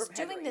he got from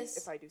doing Henry, this,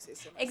 if I do say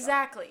so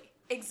myself.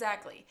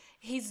 Exactly.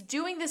 He's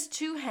doing this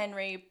to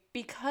Henry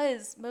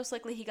because most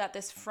likely he got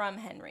this from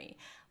Henry.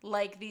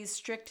 Like these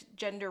strict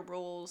gender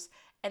rules,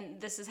 and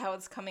this is how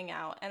it's coming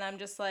out. And I'm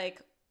just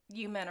like,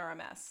 you men are a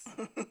mess.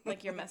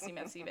 Like, you're messy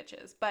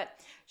bitches. But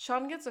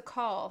Sean gets a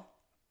call,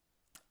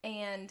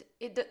 and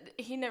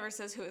he never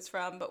says who it's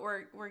from, but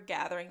we're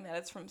gathering that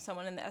it's from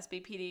someone in the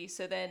SBPD.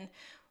 So then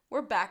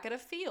we're back at a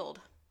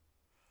field.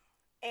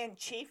 And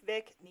Chief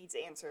Vic needs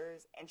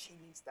answers, and she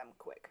needs them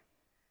quick.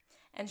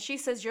 And she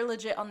says, you're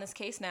legit on this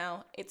case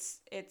now.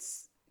 It's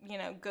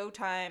go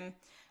time.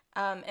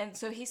 And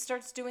so he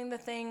starts doing the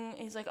thing.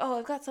 He's like, oh,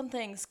 I've got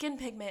something, skin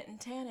pigment and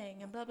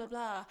tanning and blah, blah,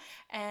 blah.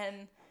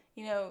 And,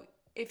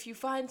 if you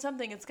find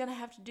something, it's going to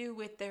have to do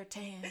with their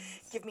tan.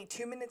 Give me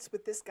 2 minutes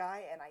with this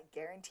guy, and I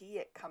guarantee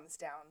it comes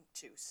down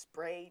to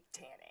spray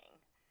tanning.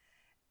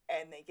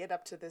 And they get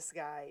up to this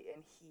guy,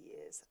 and he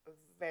is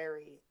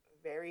very,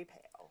 very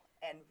pale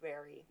and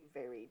very,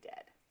 very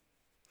dead.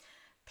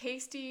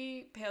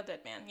 Pasty, pale,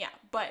 dead man. Yeah,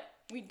 but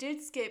we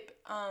did skip.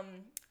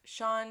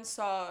 Sean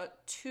saw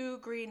 2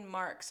 green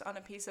marks on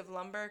a piece of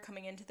lumber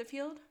coming into the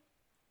field.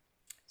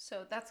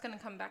 So that's going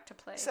to come back to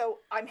play. So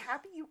I'm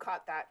happy you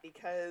caught that,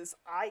 because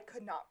I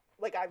could not,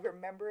 I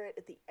remember it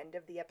at the end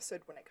of the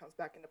episode when it comes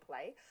back into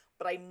play,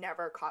 but I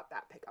never caught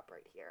that pickup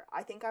right here.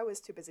 I think I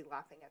was too busy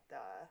laughing at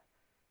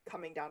the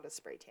coming down to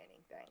spray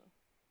tanning thing.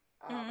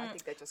 I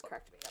think that just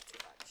cracked me up too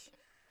much.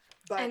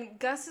 But, and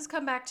Gus has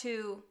come back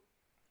to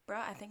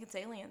Bruh, I think it's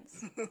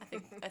aliens.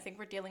 I think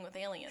we're dealing with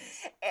aliens.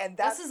 And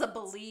this is a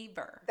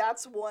believer.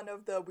 That's one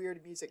of the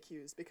weird music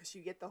cues because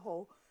you get the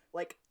whole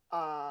like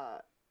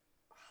what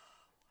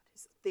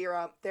is it?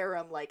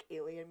 Theorem like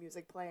alien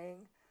music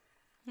playing.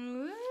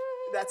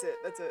 That's it.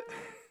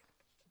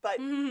 But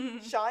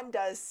Sean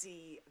does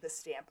see the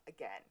stamp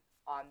again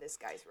on this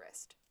guy's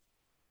wrist.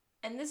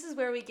 And this is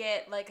where we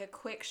get like a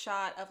quick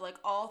shot of like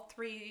all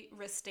 3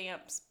 wrist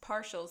stamps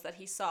partials that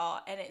he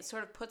saw, and it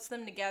sort of puts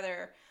them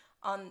together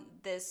on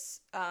this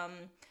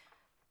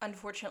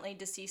unfortunately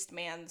deceased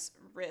man's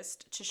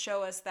wrist to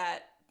show us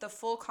that the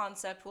full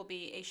concept will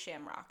be a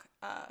shamrock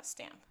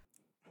stamp.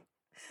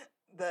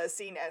 The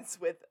scene ends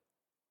with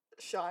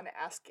Sean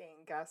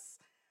asking Gus,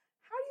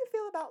 "How do you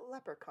feel about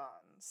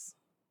leprechauns?"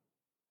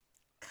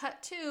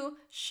 Cut to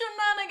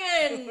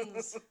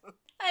Shenanigans!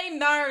 Hey,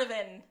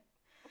 Marvin!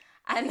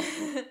 And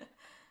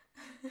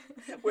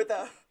with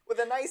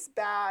a nice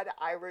bad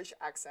Irish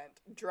accent,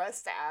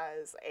 dressed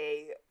as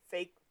a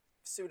fake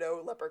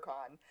pseudo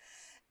leprechaun.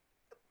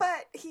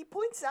 But he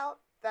points out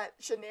that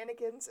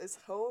Shenanigans is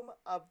home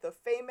of the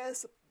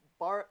famous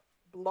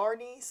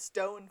Blarney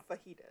Stone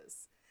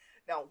fajitas.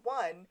 Now,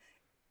 1,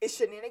 is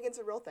Shenanigans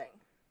a real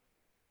thing?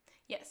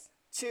 Yes.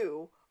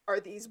 2, are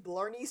these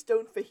Blarney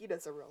Stone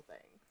fajitas a real thing?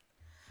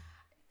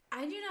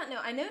 I do not know.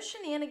 I know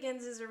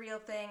Shenanigans is a real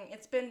thing.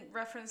 It's been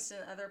referenced in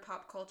other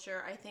pop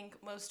culture. I think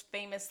most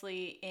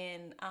famously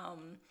in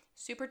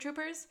Super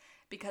Troopers,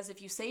 because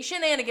if you say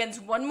Shenanigans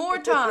one more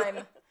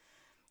time...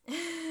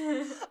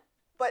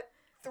 But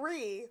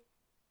 3,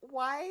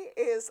 why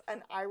is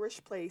an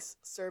Irish place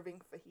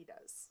serving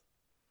fajitas?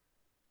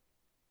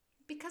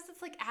 Because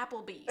it's like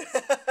Applebee's.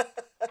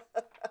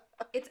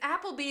 It's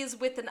Applebee's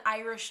with an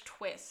Irish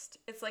twist.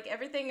 It's like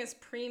everything is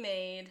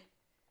pre-made.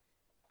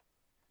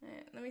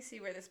 Let me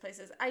see where this place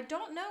is. I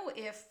don't know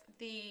if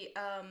the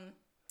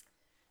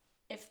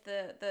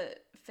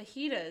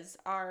fajitas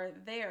are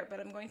there, but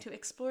I'm going to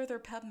explore their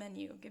pub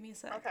menu. Give me a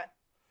sec. Okay.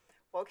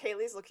 Well,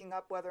 Kaylee's looking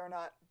up whether or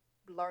not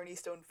Blarney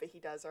Stone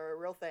fajitas are a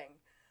real thing.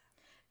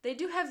 They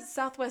do have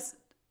Southwest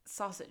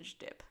sausage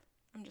dip.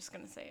 I'm just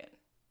going to say it.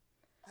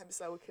 I'm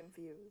so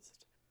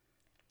confused.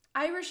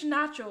 Irish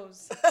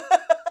nachos.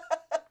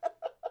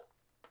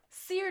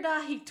 Seared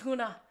ahi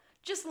tuna.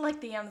 Just like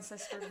the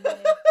ancestors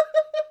made.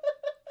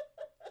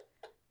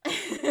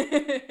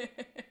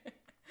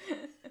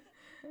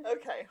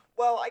 Okay,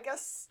 well, I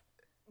guess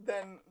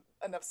then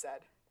enough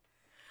said.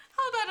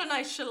 How about a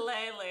nice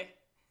shillelagh?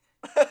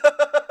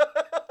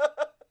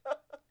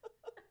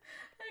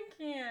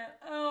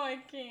 I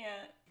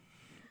can't.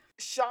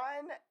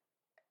 Sean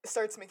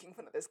starts making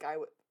fun of this guy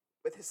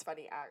with his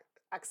funny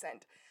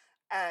accent,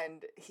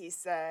 and he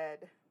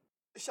said,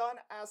 Sean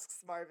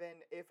asks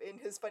Marvin if in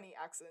his funny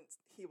accent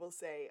he will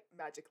say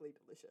magically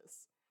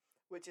delicious,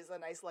 which is a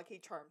nice Lucky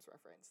Charms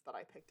reference that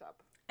I picked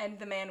up. And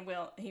the man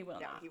will not. He will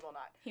not.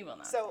 He will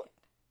not. So,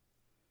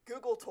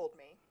 Google told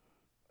me,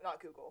 not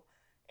Google,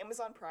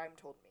 Amazon Prime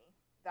told me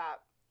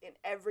that in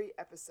every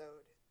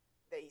episode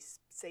they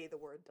say the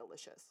word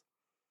delicious.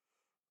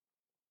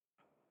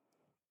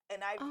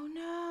 And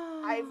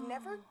I've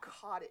never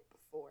caught it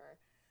before,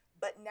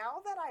 but now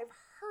that I've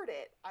heard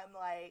it, I'm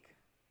like,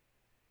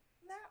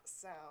 that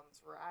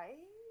sounds right.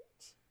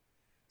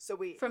 So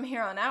from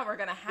here on out, we're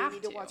gonna have we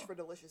need to watch for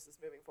deliciousness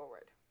moving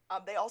forward.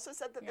 They also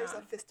said that there's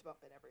a fist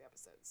bump in every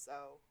episode,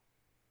 so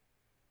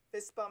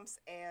fist bumps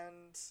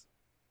and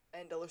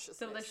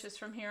deliciousness. Delicious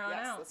from here on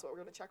out. Yes, that's what we're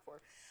gonna check for.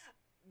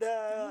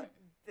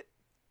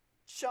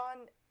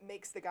 Sean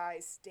makes the guy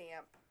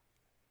stamp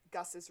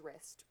Gus's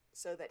wrist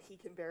so that he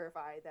can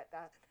verify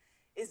that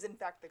is in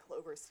fact the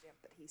Clover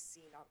stamp that he's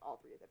seen on all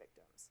 3 of the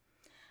victims.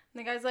 And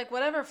the guy's like,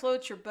 whatever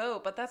floats your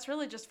boat, but that's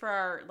really just for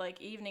our,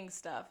 like, evening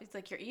stuff. He's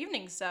like, your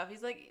evening stuff?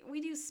 He's like,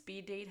 we do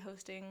speed date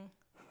hosting.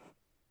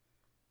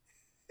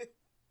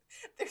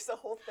 There's a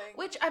whole thing.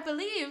 Which I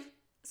believe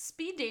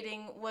speed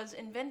dating was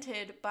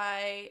invented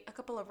by a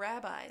couple of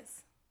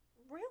rabbis.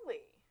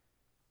 Really?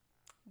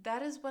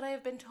 That is what I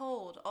have been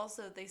told.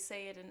 Also, they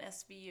say it in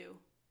SVU.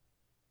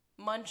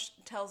 Munch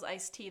tells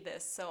Ice-T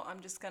this, so I'm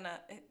just gonna...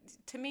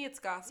 To me, it's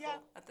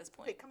gospel at this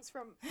point. If it comes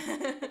from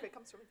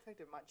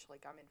Detective Munch,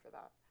 like, I'm in for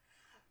that.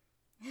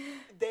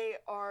 They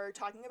are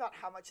talking about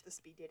how much the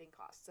speed dating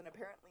costs, and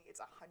apparently it's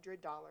 $100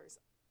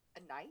 a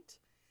night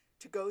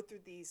to go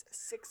through these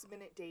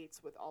 6-minute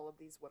dates with all of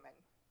these women.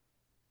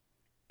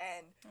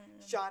 And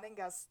Sean and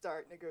Gus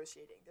start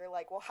negotiating. They're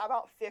like, well, how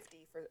about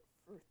 50 for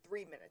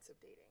 3 minutes of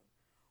dating?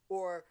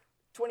 Or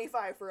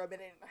 25 for a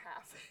minute and a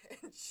half.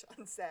 And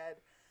Sean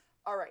said,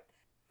 all right,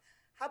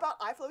 how about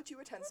I float you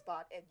a 10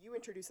 spot and you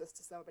introduce us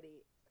to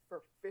somebody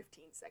for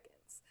 15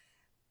 seconds?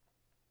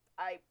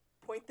 I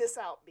point this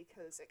out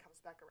because it comes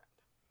back around.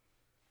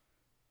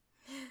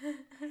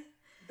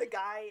 The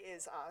guy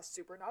is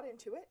super not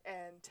into it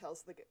and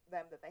tells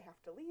them that they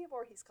have to leave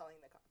or he's calling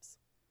the cops.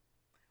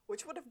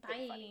 Which would have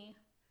been funny,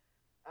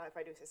 if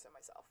I do say so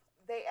myself.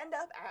 They end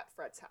up at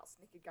Fred's house,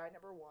 naked guy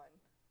number 1.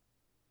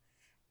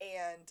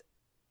 And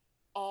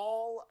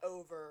all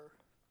over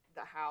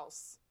the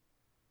house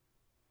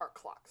are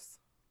clocks.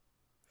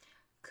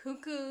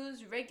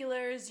 Cuckoos,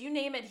 regulars, you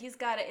name it, he's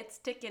got it. It's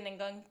ticking and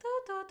going. Do,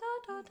 do, do,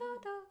 do, do,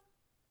 do.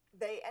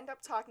 They end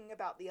up talking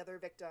about the other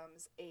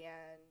victims,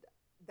 and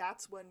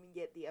that's when we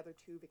get the other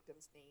two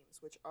victims' names,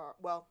 which are,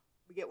 well,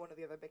 we get one of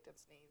the other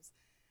victims' names.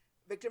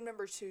 Victim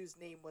number 2's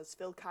name was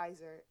Phil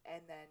Kaiser,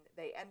 and then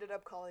they ended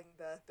up calling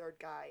the third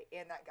guy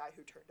and that guy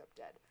who turned up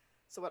dead.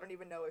 So I don't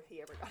even know if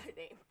he ever got a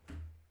name.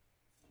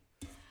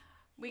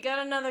 We got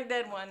another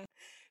dead one.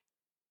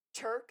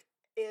 Turk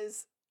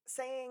is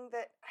saying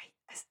that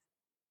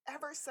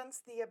ever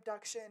since the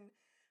abduction,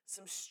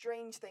 some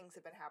strange things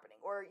have been happening.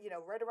 Or,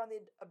 right around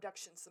the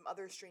abduction, some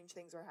other strange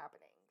things are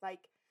happening.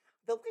 Like,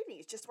 the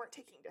ladies just weren't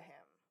taking to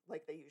him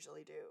like they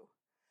usually do.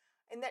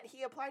 And that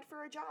he applied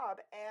for a job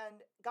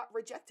and got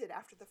rejected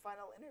after the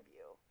final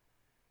interview.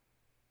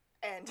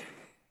 And...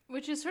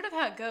 Which is sort of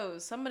how it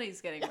goes.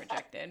 Somebody's getting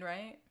rejected,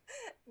 right?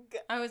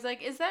 I was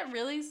like, is that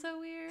really so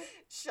weird?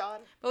 Sean.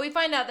 But we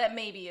find out that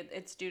maybe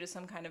it's due to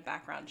some kind of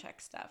background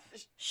check stuff.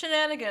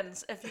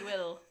 Shenanigans, if you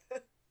will.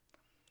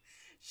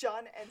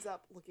 Sean ends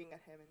up looking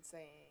at him and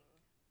saying,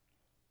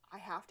 I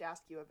have to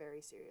ask you a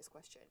very serious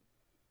question.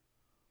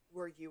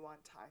 Were you on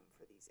time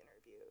for these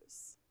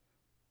interviews?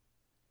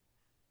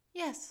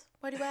 Yes.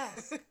 Why do you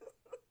ask?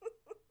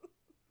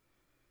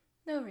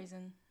 No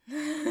reason.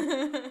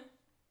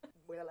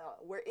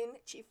 We're in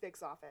Chief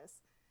Vic's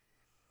office,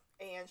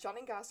 and Sean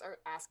and Gus are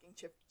asking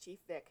Chief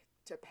Vic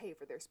to pay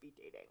for their speed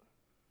dating.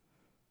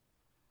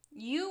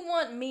 You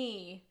want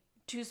me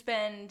to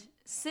spend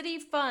city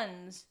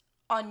funds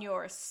on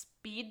your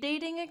speed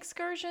dating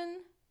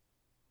excursion?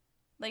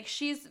 Like,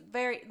 she's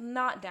very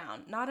not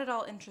down, not at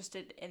all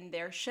interested in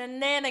their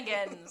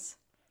shenanigans.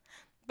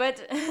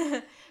 But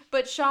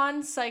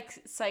Sean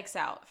psychs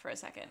out for a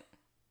second.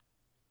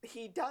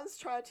 He does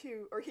try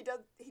to, or he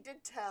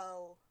did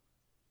tell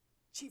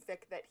Chief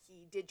Vic that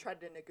he did try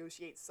to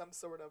negotiate some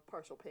sort of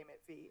partial payment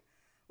fee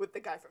with the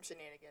guy from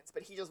Shenanigans,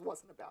 but he just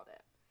wasn't about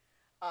it.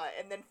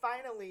 And then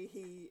finally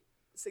he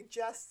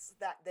suggests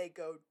that they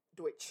go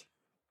Deutsch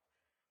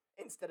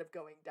instead of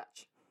going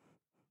Dutch.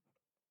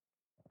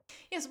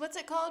 Yes, what's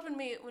it called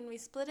when we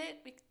split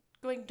it?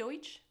 Going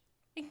Deutsch?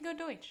 We can go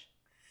Deutsch.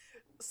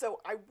 So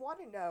I want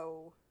to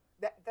know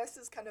that this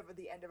is kind of at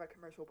the end of a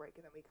commercial break,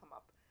 and then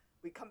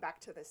we come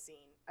back to the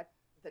scene at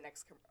the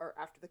next or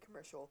after the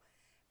commercial.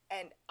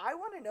 And I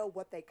want to know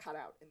what they cut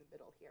out in the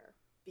middle here,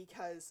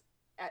 because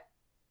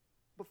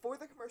before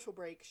the commercial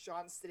break,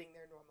 Sean's sitting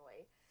there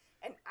normally,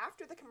 and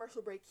after the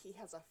commercial break, he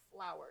has a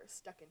flower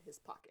stuck in his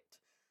pocket,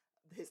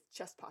 his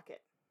chest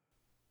pocket.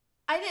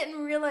 I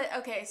didn't realize.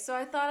 Okay, so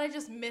I thought I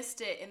just missed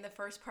it in the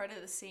first part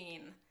of the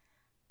scene.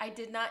 I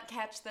did not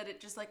catch that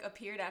it just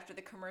appeared after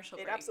the commercial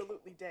break. It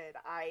absolutely did.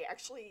 I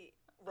actually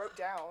wrote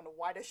down,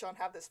 why does Sean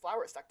have this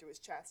flower stuck to his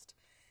chest?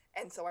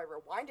 And so I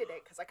rewinded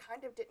it because I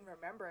kind of didn't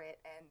remember it,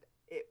 and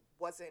it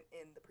wasn't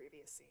in the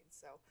previous scene.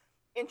 So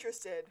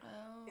interested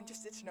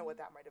to know what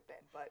that might have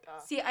been. But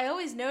see, I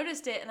always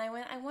noticed it, and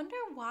I wonder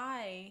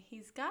why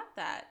he's got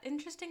that.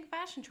 Interesting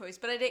fashion choice,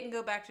 but I didn't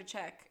go back to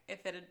check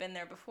if it had been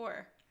there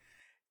before.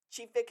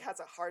 Chief Vic has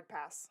a hard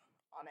pass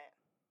on it.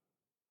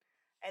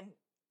 And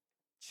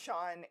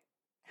Sean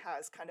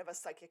has kind of a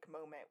psychic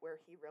moment where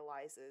he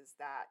realizes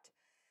that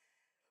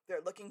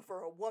they're looking for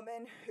a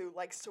woman who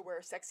likes to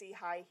wear sexy,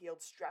 high-heeled,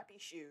 strappy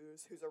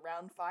shoes, who's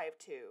around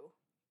 5'2".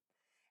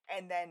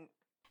 And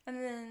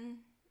then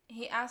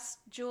he asks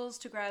Jules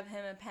to grab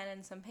him a pen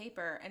and some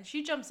paper, and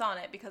she jumps on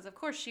it because of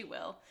course she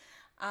will.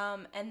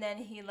 And then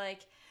he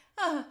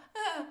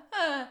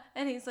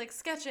and he's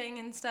sketching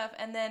and stuff,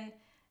 and then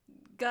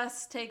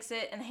Gus takes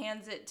it and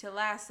hands it to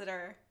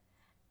Lassiter,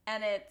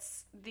 and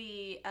it's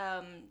the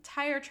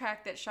tire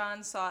track that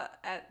Sean saw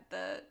at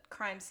the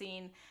crime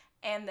scene,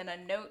 and then a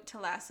note to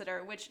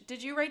Lassiter, which,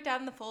 did you write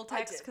down the full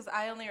text? Because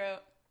I only wrote,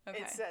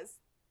 okay. It says,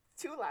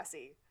 to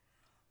Lassie,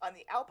 on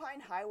the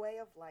Alpine Highway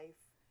of Life,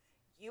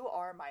 you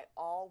are my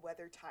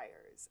all-weather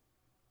tires.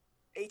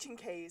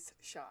 H&K's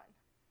Sean.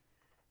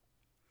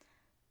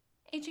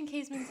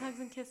 H&K's means hugs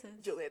and kisses.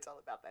 Juliet's all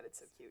about that. It's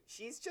so cute.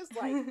 She's just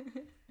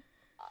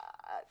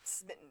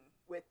smitten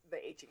with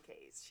the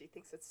H&K's. She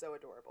thinks it's so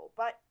adorable.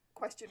 But,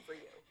 question for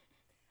you.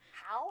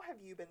 How have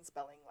you been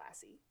spelling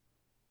Lassie?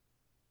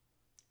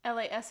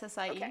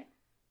 Lassie. Okay.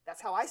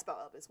 That's how I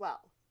spell it as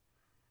well.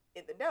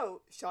 In the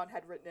note, Sean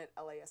had written it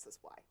Lassy.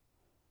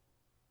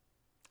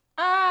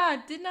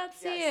 Did not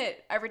see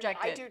it. I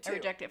reject it. I do too. I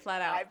reject it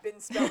flat out. I've been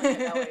spelling it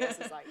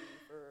Lassie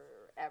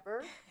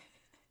forever.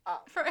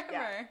 Forever.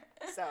 Yeah.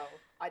 So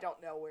I don't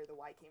know where the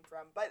Y came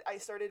from, but I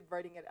started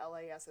writing it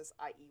Lassiey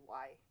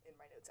in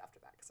my notes after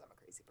that because I'm a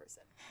crazy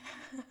person.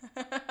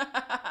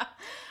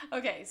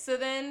 Okay, so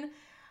then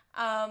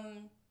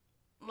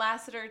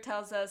Lassiter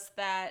tells us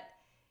that,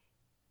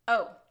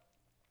 no,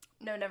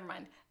 never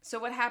mind. So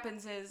what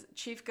happens is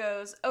Chief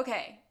goes,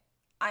 okay,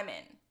 I'm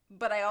in,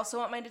 but I also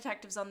want my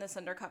detectives on this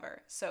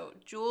undercover. So,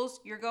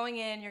 Jules, you're going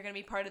in. You're going to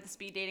be part of the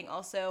speed dating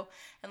also.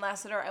 And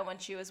Lassiter, I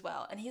want you as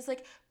well. And he's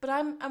like, but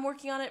I'm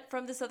working on it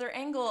from this other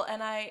angle.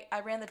 And I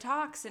ran the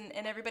talks, and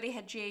everybody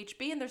had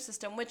GHB in their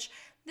system, which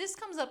this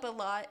comes up a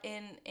lot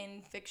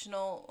in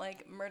fictional,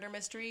 like, murder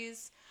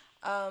mysteries.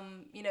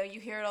 You know,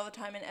 you hear it all the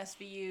time in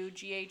SVU.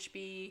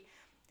 GHB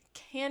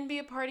can be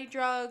a party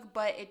drug,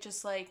 but it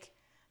just, like,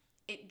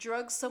 it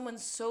drugs someone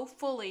so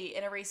fully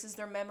and erases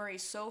their memory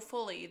so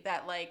fully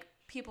that, like,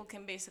 people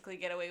can basically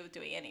get away with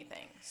doing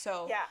anything.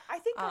 So yeah, I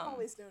think I've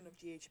always known of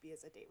GHB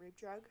as a date rape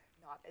drug,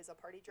 not as a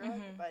party drug.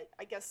 But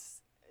I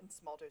guess in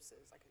small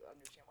doses, I could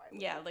understand why.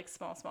 Yeah, like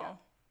small. Yeah.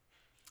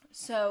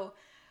 So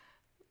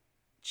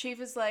Chief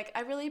is like,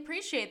 I really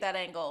appreciate that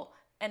angle,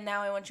 and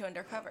now I want you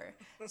undercover.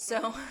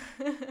 So,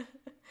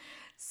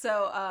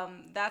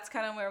 that's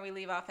kind of where we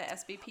leave off at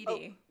SBPD. Oh,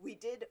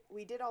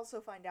 we did also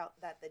find out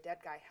that the dead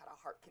guy had a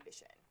heart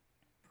condition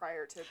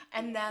prior to,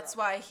 and that's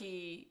why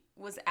he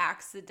was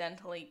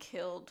accidentally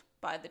killed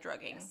by the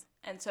drugging. Yes.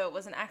 And so it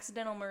was an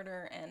accidental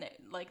murder, and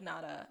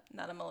not a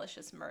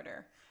malicious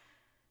murder.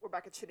 We're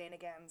back at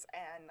Shenanigans,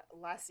 and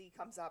Lassie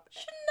comes up.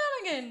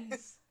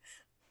 Shenanigans.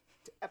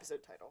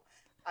 Episode title.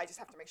 I just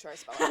have to make sure I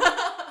spell it.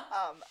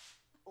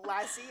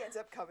 Lassie ends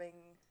up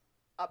coming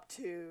up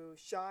to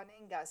Sean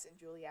and Gus and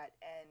Juliet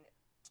and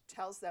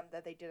tells them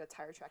that they did a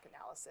tire track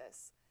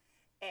analysis,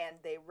 and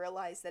they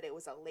realized that it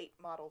was a late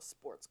model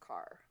sports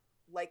car,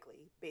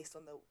 likely based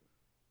on the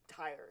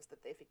tires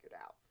that they figured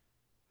out.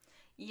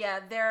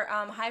 Yeah, they're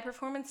high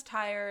performance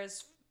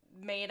tires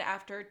made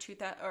after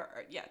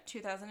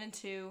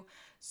 2002,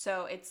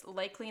 so it's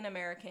likely an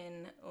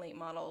American late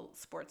model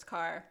sports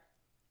car.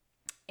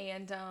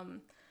 And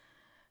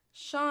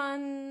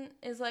Sean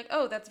is like,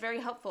 "Oh, that's very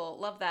helpful.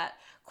 Love that."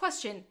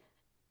 Question.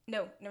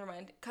 No, never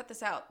mind. Cut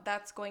this out.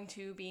 That's going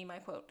to be my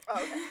quote.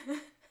 Oh,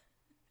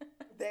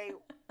 okay.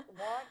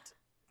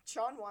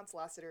 Sean wants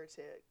Lassiter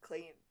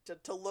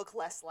to look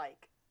less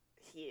like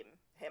him,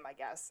 I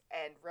guess,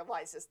 and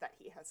realizes that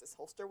he has his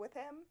holster with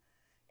him,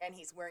 and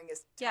he's wearing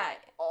his tie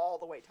all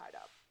the way tied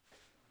up.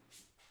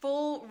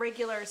 Full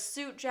regular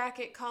suit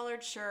jacket,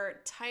 collared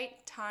shirt,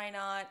 tight tie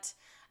knot,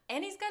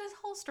 and he's got his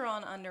holster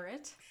on under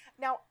it.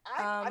 Now,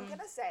 I'm going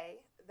to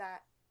say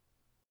that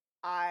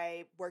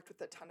I worked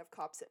with a ton of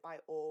cops at my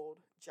old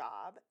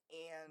job,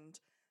 and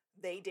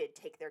they did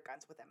take their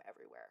guns with them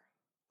everywhere.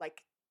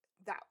 Like,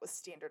 that was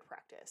standard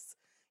practice.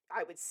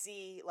 I would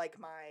see, like,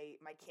 my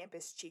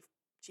campus chief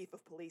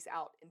of police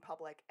out in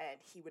public,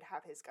 and he would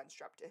have his gun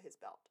strapped to his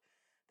belt.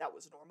 That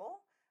was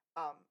normal,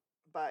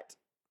 but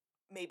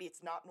maybe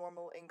it's not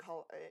normal in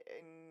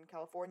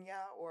California,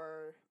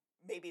 or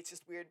maybe it's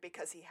just weird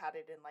because he had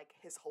it in, like,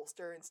 his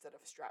holster instead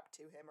of strapped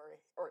to him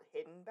or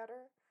hidden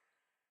better.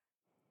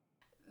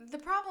 The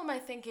problem, I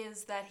think,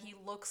 is that he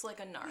looks like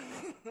a narc.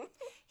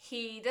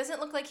 He doesn't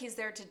look like he's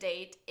there to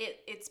date.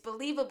 It's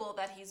believable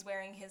that he's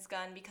wearing his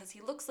gun because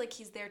he looks like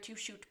he's there to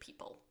shoot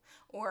people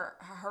or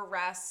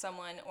harass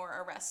someone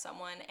or arrest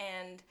someone,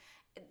 and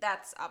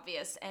that's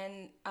obvious.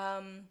 And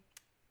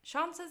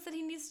Sean says that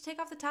he needs to take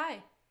off the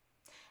tie.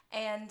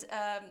 And,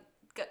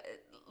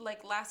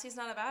 Lassie's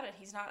not about it.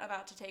 He's not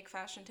about to take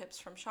fashion tips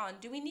from Sean.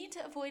 Do we need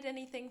to avoid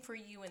anything for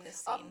you in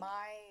this scene?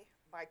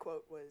 My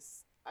quote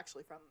was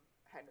actually from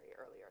Henry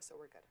earlier, so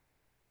we're good.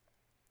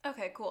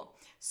 Okay, cool.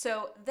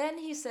 So then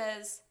he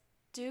says,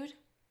 dude,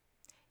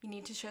 you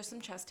need to show some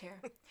chest hair.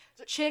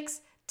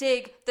 Chicks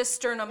dig the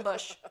sternum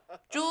bush.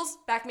 Jules,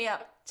 back me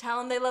up. Tell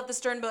them they love the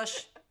stern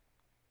bush.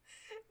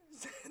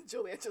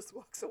 Julia just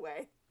walks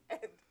away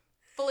and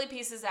fully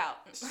pieces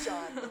out.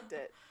 Sean looked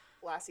at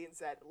Lassie and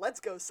said, "Let's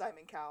go,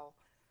 Simon Cowell,"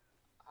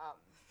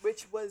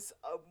 which was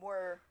a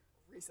more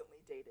recently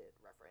dated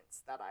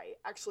reference that I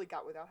actually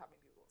got without having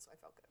to Google, so I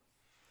felt good.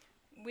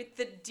 With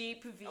the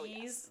deep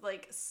V's,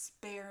 like,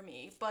 spare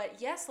me. But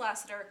yes,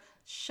 Lassiter,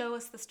 show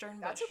us the stern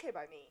bush. That's okay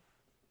by me.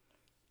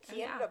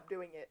 He ended up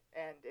doing it,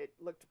 and it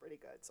looked pretty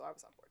good, so I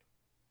was on board.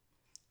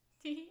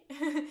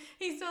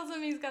 He tells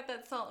him he's got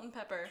that salt and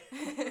pepper.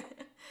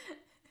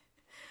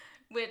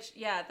 Which,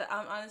 yeah,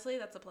 honestly,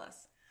 that's a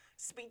plus.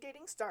 Speed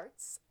dating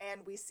starts,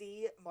 and we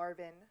see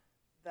Marvin,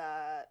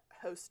 the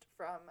host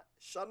from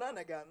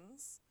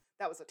Shenanigans.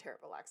 That was a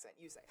terrible accent.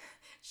 You say it.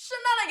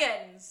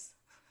 Shenanigans!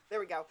 There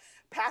we go.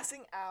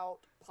 Passing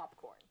out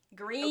popcorn.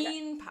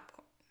 Green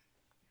popcorn.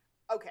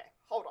 Okay,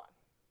 hold on.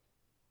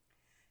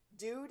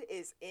 Dude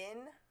is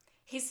in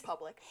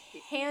public.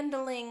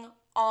 Handling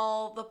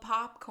all the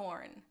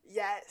popcorn.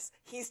 Yes.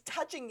 He's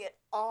touching it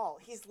all.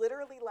 He's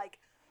literally, like,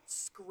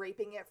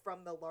 scraping it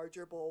from the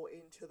larger bowl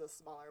into the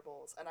smaller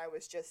bowls. And I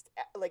was just,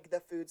 like,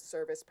 the food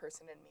service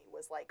person in me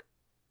was like,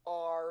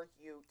 are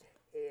you kidding?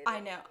 I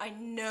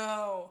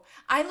know.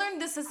 I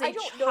learned this as a child.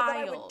 I don't know that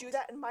I would do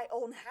that in my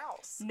own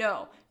house.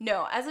 No.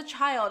 As a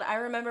child, I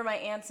remember my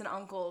aunts and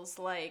uncles,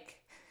 like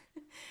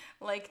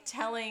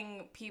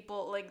telling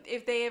people, like,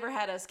 if they ever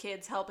had us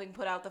kids helping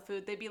put out the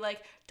food, they'd be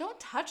like,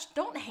 don't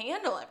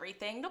handle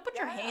everything. Don't put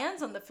your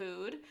hands on the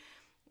food.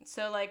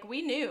 So, like,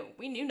 we knew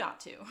not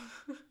to.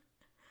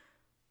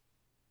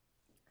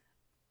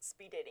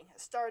 speed dating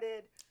has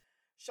started.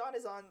 Sean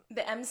is on...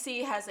 The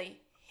MC has a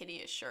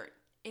hideous shirt.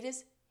 It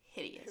is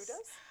hideous. Who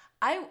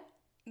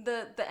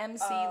does? The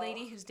MC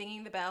lady who's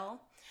dinging the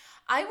bell.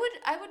 I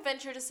would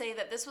venture to say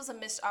that this was a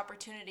missed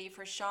opportunity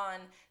for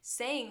Sean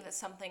saying that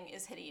something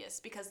is hideous,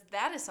 because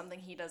that is something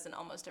he does in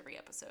almost every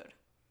episode.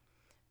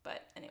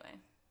 But anyway.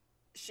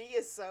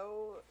 She's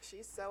so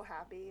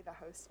happy, the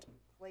host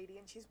lady,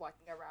 and she's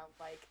walking around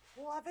like,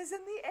 love is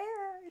in the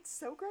air. It's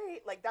so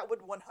great. Like, that would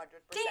 100%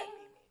 be me.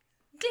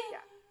 Ding!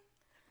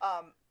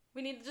 Yeah.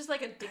 We need just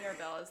like a dinger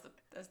bell as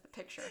the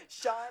picture.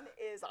 Sean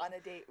is on a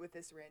date with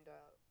this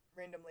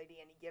random lady,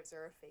 and he gives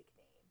her a fake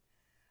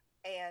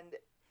name. And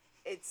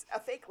it's a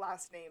fake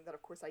last name that,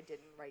 of course, I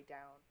didn't write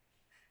down.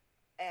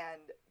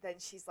 And then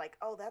she's like,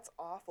 oh, that's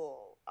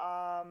awful.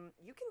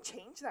 You can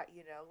change that,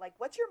 Like,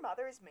 what's your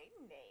mother's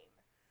maiden name?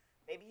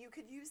 Maybe you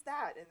could use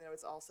that. And there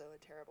was also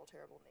a terrible,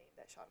 terrible name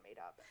that Sean made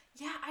up.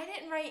 Yeah, I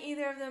didn't write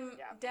either of them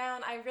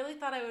down. I really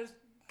thought I was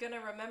going to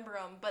remember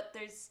them, but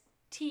there's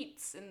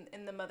Teets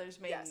in the mother's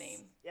maiden name.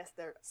 Yes,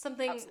 there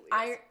something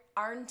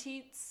Arn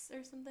Teets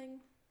or something.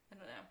 I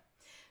don't know.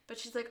 But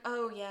she's like,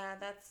 oh yeah,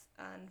 that's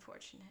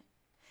unfortunate.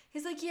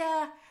 He's like,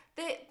 yeah,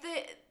 they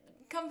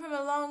come from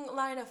a long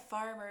line of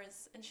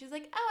farmers. And she's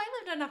like, oh, I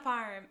lived on a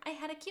farm. I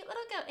had a cute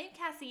little goat named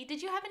Cassie.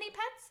 Did you have any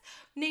pets?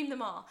 Name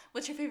them all.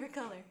 What's your favorite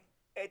color?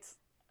 It's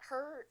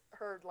her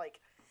like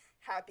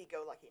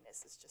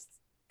happy-go-luckiness is just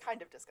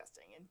kind of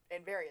disgusting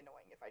and very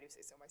annoying, if I do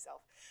say so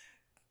myself.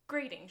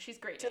 Grating. She's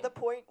grating. To the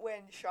point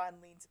when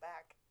Sean leans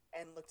back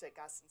and looked at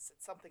Gus and said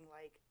something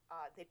like,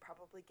 they'd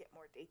probably get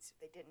more dates if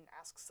they didn't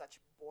ask such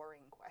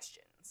boring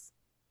questions.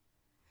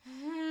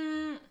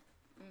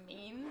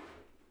 Mean.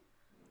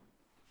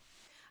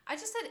 I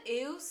just said,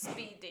 ew,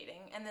 speed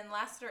dating. And then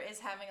Lassiter is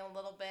having a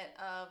little bit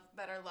of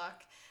better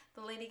luck.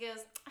 The lady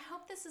goes, I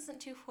hope this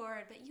isn't too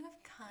forward, but you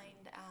have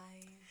kind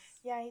eyes.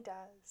 Yeah, he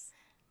does.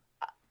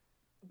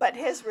 But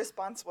his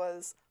response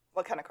was,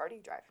 what kind of car do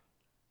you drive?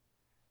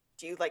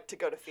 Do you like to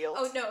go to fields?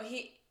 Oh, no,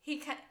 he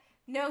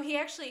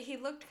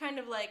looked kind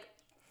of like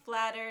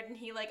flattered, and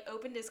he like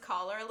opened his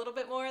collar a little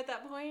bit more at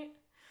that point.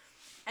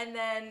 And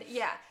then,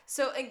 yeah.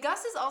 So, and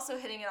Gus is also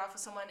hitting it off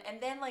with someone,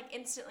 and then, like,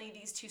 instantly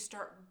these two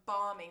start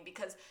bombing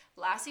because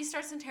Lassie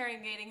starts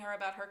interrogating her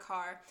about her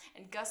car,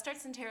 and Gus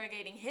starts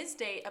interrogating his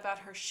date about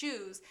her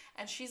shoes,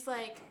 and she's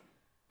like,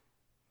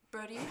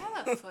 bro, do you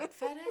have a foot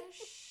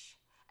fetish?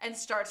 And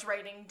starts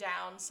writing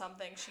down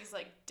something. She's,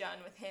 like, done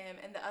with him.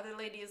 And the other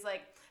lady is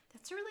like,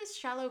 that's a really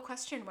shallow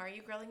question. Why are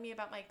you grilling me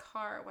about my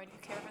car? Why do you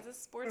care if it's a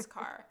sports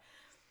car?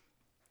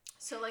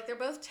 So, like, they're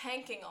both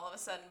tanking all of a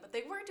sudden, but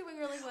they were doing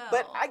really well.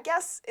 But I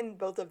guess in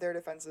both of their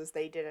defenses,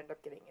 they did end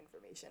up getting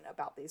information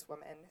about these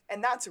women.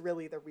 And that's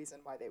really the reason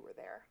why they were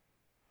there.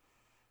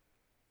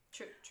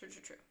 True.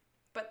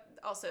 But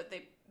also,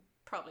 they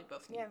probably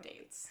both need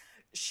dates.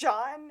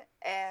 Sean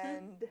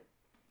and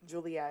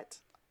Juliet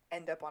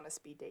end up on a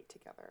speed date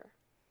together.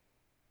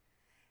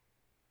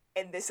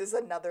 And this is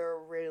another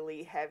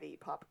really heavy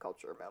pop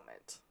culture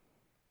moment.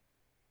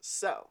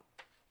 So...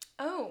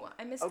 Oh,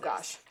 I missed this. Oh,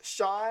 gosh.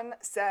 Sean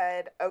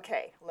said,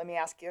 okay, let me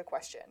ask you a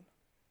question.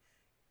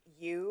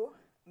 You,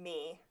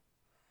 me,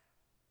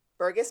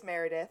 Burgess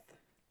Meredith,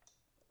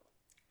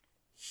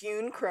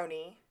 Hune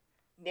Crony,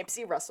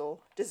 Nipsey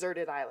Russell,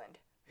 Deserted Island.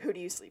 Who do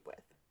you sleep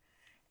with?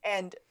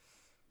 And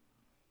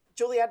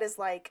Juliet is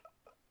like,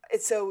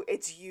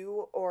 it's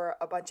you or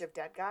a bunch of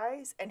dead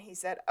guys? And he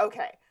said,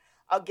 okay,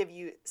 I'll give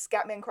you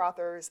Scatman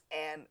Crothers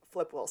and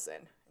Flip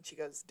Wilson. And she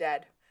goes,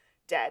 dead.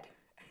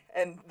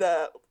 And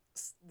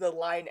the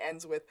line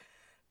ends with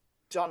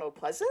Donald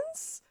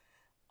Pleasance,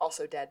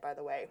 also dead, by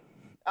the way.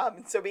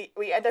 So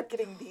we end up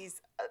getting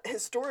these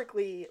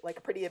historically,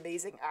 like, pretty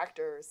amazing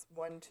actors.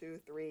 1, 2,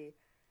 3,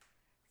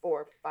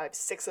 4, 5,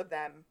 6 of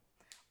them.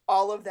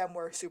 All of them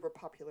were super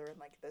popular in,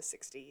 like, the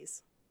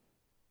 60s.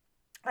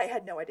 I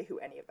had no idea who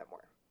any of them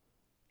were.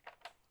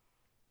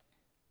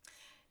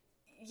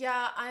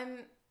 Yeah,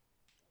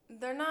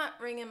 they're not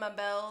ringing my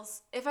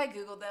bells. If I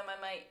Googled them, I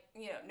might,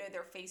 know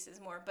their faces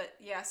more. But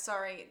yeah,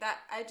 sorry. That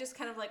I just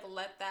kind of like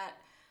let that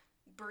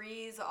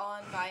breeze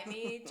on by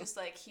me, just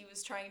like he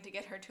was trying to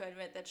get her to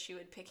admit that she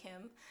would pick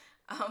him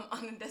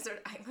on a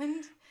desert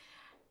island.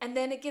 And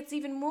then it gets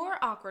even more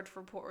awkward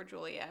for poor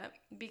Juliet,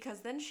 because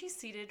then she's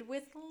seated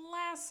with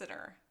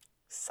Lassiter.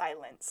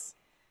 Silence.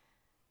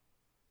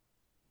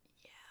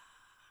 Yeah.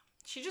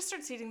 She just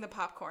starts eating the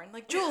popcorn.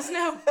 Like, Jules,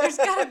 no, there's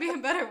got to be a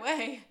better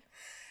way.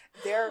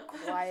 They're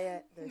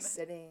quiet, they're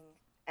sitting,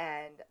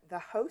 and the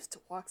host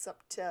walks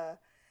up to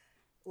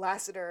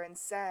Lassiter and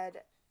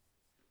said,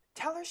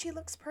 tell her she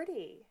looks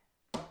pretty.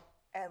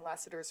 And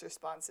Lassiter's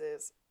response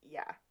is,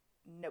 yeah,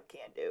 no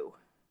can do.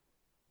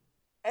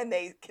 And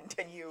they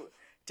continue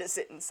to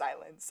sit in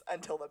silence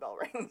until the bell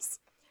rings.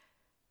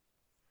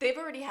 They've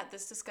already had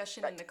this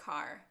discussion in the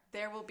car.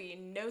 There will be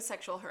no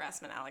sexual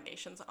harassment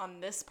allegations on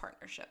this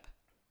partnership.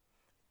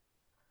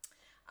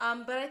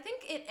 But I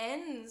think it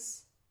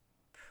ends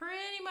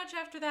pretty much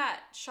after that.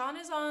 Sean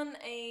is on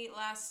a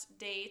last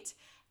date,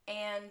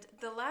 and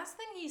the last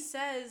thing he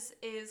says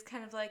is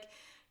kind of like,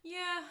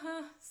 Yeah,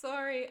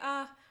 sorry.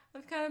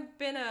 I've kind of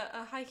been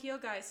a high heel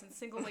guy since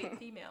single weight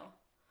female.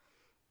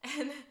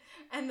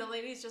 And the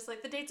lady's just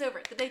like, the date's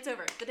over, the date's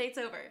over, the date's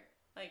over.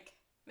 Like,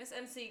 Miss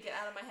MC, get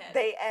out of my head.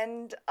 They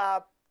end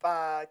up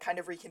kind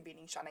of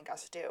reconvening Sean and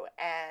Gus too,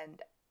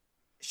 and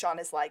Sean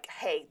is like,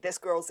 hey, this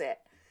girl's it.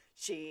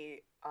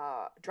 She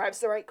drives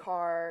the right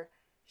car,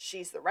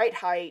 she's the right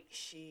height,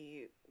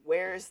 she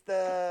wears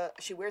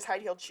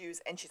high-heeled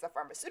shoes, and she's a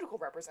pharmaceutical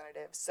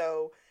representative,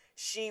 so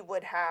she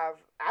would have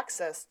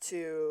access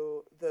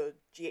to the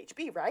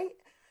GHB, right?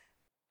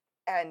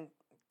 And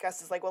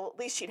Gus is like, well, at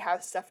least she'd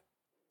have stuff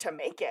to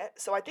make it,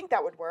 so I think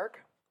that would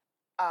work.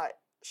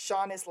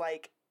 Sean is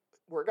like,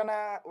 we're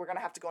gonna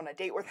have to go on a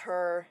date with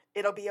her.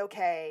 It'll be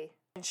okay.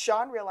 And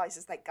Sean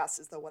realizes that Gus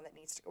is the one that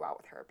needs to go out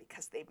with her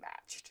because they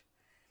matched.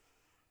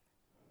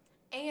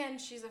 And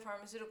she's a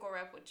pharmaceutical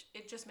rep, which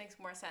it just makes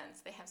more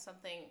sense. They have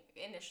something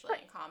initially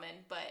in common,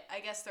 but I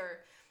guess they're,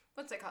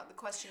 what's it called? The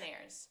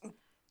questionnaires.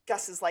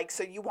 Gus is like,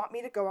 so you want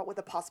me to go out with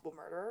a possible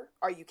murderer?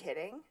 Are you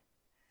kidding?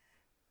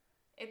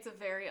 It's a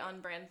very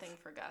on-brand thing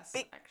for Gus,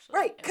 actually.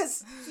 Right,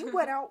 because he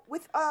went out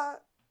with a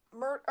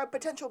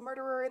potential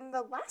murderer in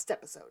the last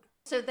episode.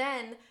 So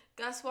then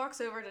Gus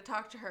walks over to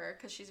talk to her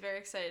because she's very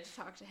excited to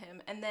talk to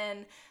him. And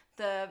then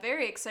the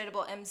very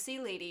excitable MC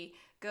lady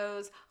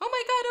goes, oh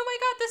my God,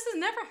 this has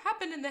never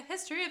happened in the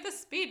history of the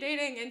speed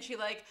dating. And she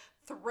like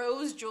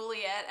throws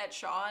Juliet at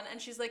Sean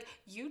and she's like,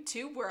 you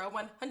two were a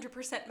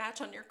 100% match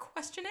on your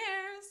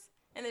questionnaires.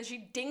 And then she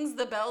dings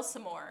the bell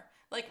some more.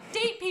 Like,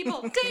 date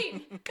people,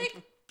 date, make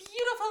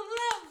beautiful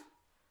love.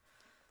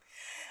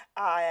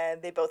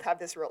 And they both have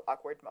this real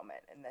awkward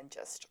moment and then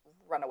just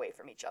run away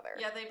from each other.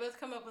 Yeah, they both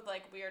come up with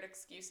like weird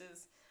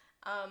excuses.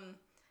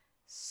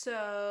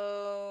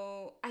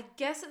 So I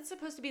guess it's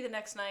supposed to be the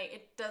next night.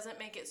 It doesn't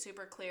make it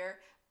super clear,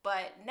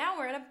 but now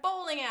we're in a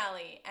bowling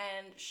alley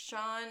and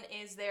Sean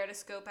is there to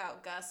scope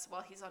out Gus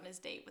while he's on his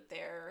date with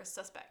their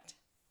suspect.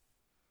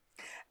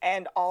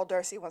 And all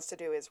Darcy wants to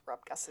do is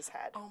rub Gus's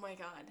head. Oh my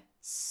God.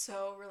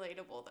 So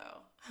relatable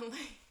though.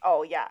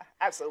 Oh yeah,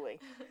 absolutely.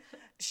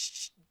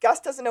 Gus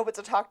doesn't know what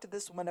to talk to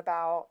this woman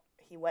about.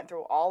 He went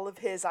through all of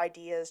his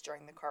ideas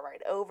during the car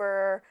ride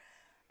over,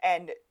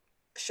 and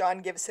Sean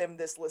gives him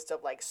this list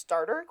of like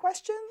starter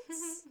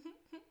questions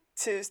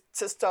to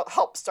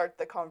help start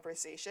the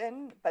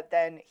conversation, but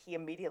then he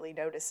immediately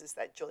notices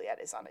that Juliet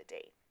is on a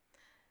date.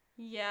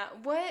 Yeah,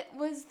 what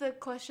was the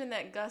question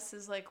that Gus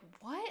is like,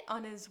 what,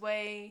 on his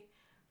way?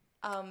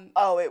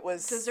 It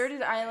was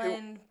deserted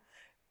island.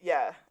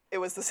 It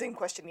was the same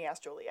question he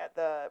asked Juliet.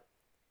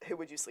 Who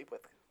would you sleep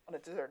with on a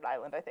deserted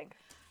island, I think.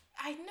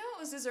 I know it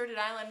was deserted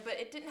island, but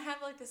it didn't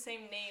have like the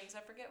same names.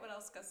 I forget what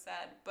else Gus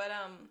said, but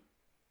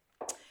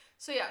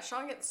so yeah,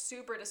 Sean gets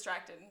super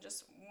distracted and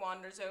just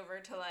wanders over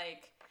to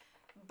like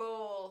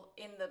bowl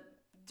in the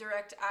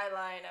direct eye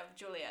line of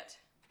Juliet.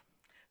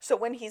 So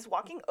when he's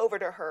walking over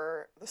to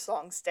her, the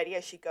song "Steady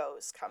as She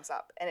Goes" comes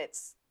up, and it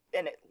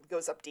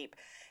goes up deep.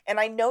 And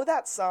I know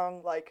that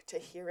song like to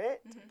hear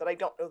it, but I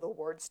don't know the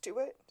words to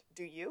it.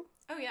 Do you?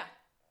 Oh yeah.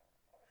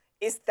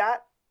 Is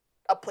that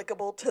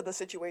applicable to the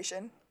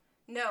situation?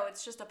 No,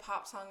 it's just a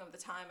pop song of the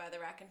time by the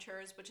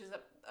Raconteurs, which is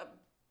a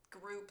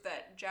group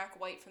that Jack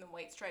White from the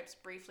White Stripes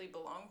briefly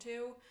belonged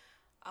to.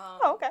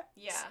 Oh, okay.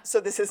 Yeah. So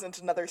this isn't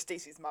another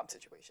Stacy's Mom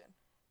situation.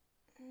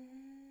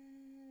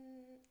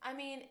 I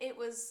mean,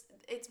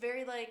 it's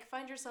very like,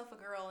 find yourself a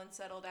girl and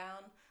settle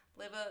down,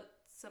 live a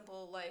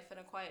simple life in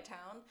a quiet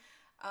town.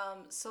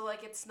 So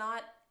like, it's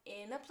not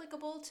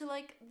inapplicable to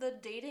like the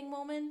dating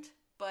moment,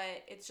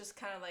 but it's just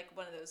kind of like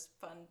one of those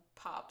fun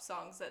pop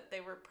songs that they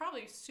were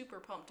probably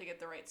super pumped to get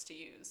the rights to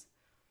use.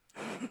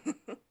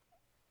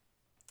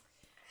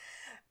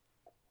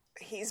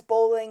 He's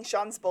bowling,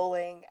 Sean's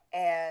bowling,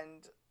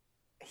 and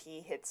he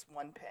hits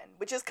one pin,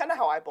 which is kind of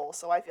how I bowl,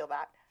 so I feel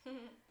that.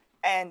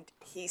 And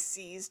he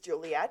sees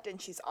Juliet,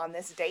 and she's on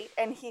this date,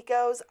 and he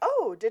goes,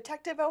 "Oh,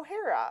 Detective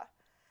O'Hara."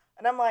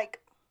 And I'm like,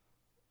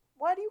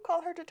 why do you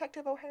call her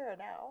Detective O'Hara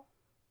now?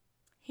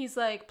 He's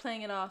like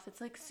playing it off. It's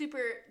like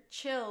super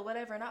chill,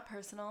 whatever, not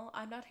personal.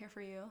 I'm not here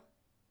for you.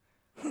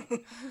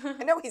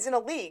 I know, he's in a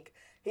league.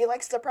 He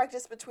likes to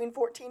practice between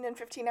 14 and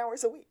 15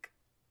 hours a week.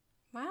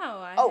 Wow,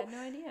 I had no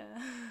idea.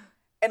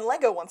 And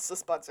Lego wants to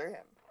sponsor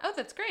him. Oh,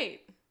 that's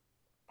great.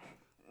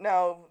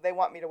 No, they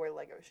want me to wear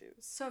Lego shoes.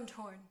 So I'm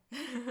torn.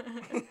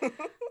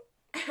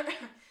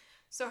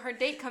 So her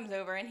date comes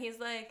over and he's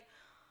like,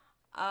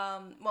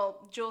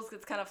 Jules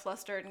gets kind of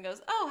flustered and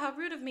goes, "Oh, how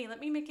rude of me. Let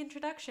me make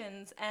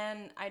introductions."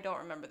 And I don't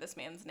remember this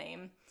man's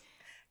name.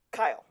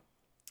 Kyle.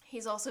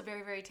 He's also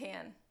very, very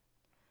tan.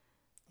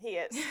 He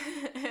is.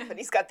 But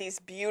he's got these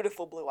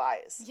beautiful blue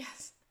eyes.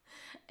 Yes.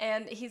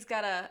 And he's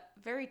got a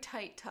very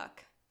tight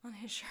tuck on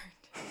his shirt.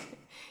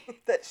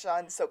 That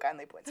Sean so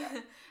kindly points out.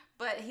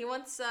 But he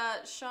wants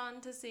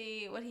Sean to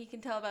see what he can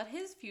tell about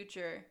his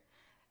future.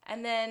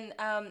 And then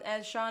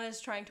as Sean is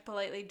trying to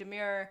politely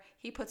demur,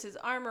 he puts his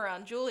arm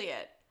around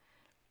Juliet,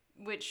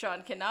 which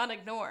Sean cannot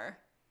ignore.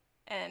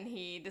 And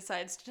he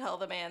decides to tell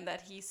the man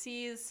that he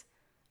sees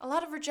a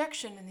lot of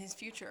rejection in his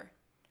future.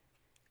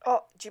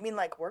 Oh, do you mean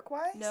like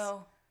work-wise?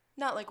 No,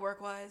 not like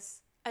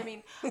work-wise. I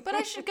mean, but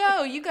I should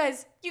go. You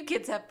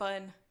kids have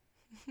fun.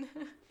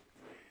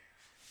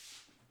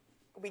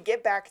 We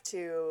get back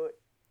to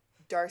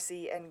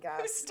Darcy and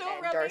Gus, Who's still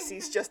and rubbing?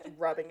 Darcy's just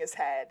rubbing his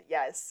head.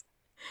 Yes,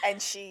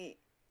 and she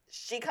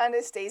kind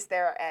of stays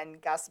there,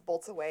 and Gus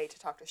bolts away to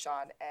talk to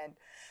Sean and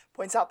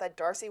points out that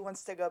Darcy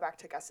wants to go back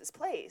to Gus's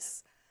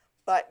place,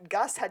 but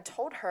Gus had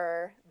told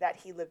her that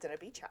he lived in a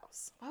beach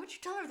house. Why would you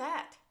tell her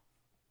that?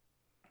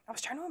 I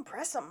was trying to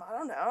impress him. I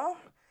don't know.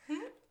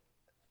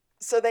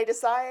 So they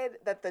decide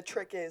that the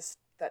trick is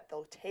that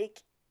they'll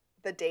take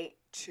the date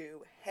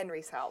to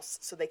Henry's house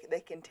so that they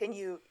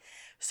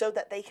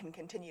can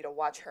continue to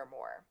watch her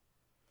more.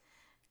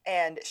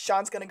 And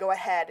Sean's going to go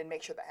ahead and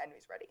make sure that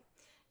Henry's ready.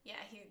 Yeah,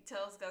 he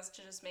tells Gus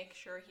to just make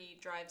sure he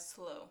drives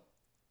slow.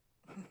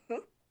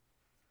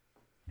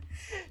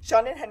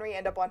 Sean and Henry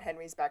end up on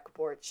Henry's back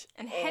porch.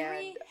 And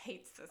Henry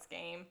hates this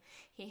game.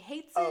 He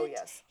hates it. Oh,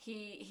 yes.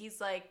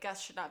 He's like,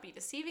 Gus should not be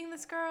deceiving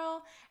this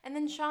girl. And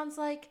then Sean's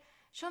like,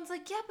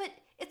 yeah, but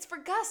it's for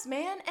Gus,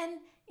 man. And,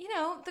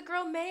 the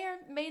girl may or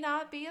may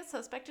not be a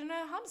suspect in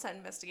a homicide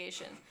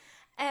investigation.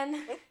 And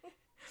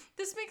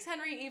this makes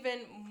Henry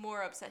even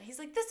more upset. He's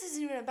like, this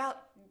isn't even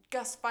about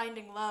Gus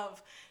finding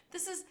love.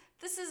 This is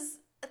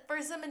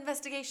for some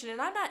investigation,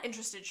 and I'm not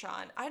interested,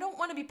 Sean. I don't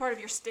want to be part of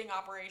your sting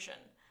operation.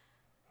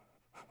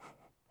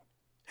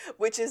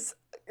 Which is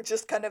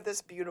just kind of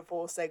this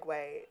beautiful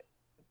segue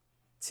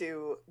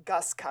to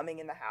Gus coming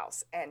in the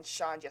house, and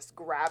Sean just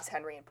grabs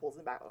Henry and pulls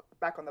him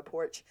back on the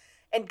porch,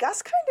 and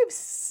Gus kind of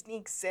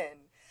sneaks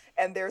in,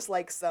 and there's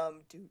like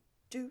some do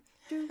do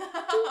do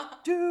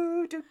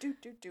do do do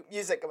do do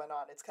music going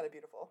on. It's kind of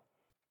beautiful.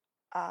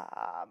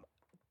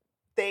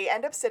 They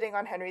end up sitting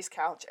on Henry's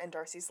couch, and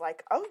Darcy's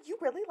like, "Oh, you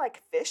really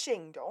like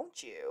fishing,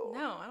 don't you?"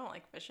 No, I don't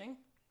like fishing.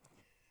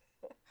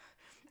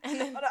 And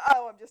then,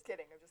 I'm just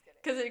kidding.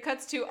 Because it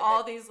cuts to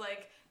all these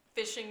like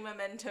fishing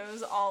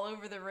mementos all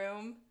over the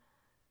room.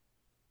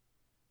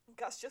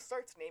 Gus just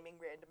starts naming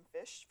random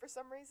fish for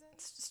some reason.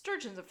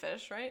 Sturgeon's a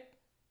fish, right?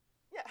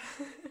 Yeah.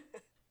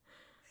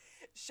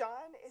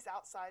 Sean is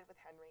outside with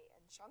Henry,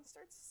 and Sean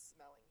starts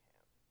smelling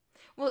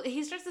him. Well,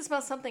 he starts to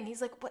smell something.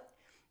 He's like,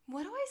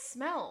 what do I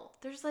smell?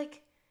 There's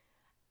like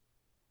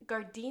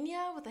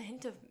gardenia with a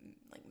hint of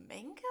like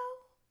mango?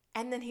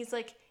 And then he's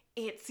like,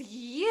 it's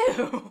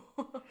you.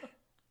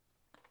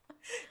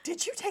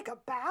 Did you take a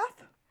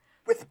bath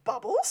with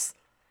bubbles?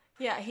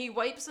 Yeah, he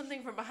wipes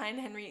something from behind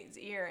Henry's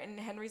ear, and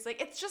Henry's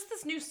like, it's just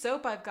this new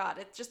soap I've got.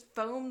 It just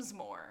foams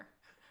more.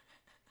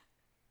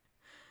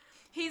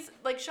 He's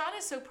like, Sean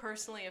is so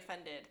personally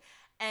offended.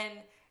 And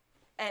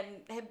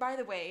by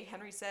the way,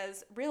 Henry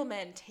says, real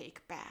men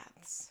take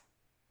baths.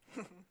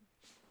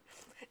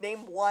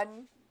 Name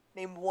one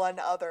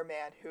other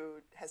man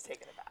who has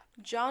taken a bath.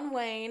 John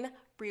Wayne,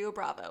 Rio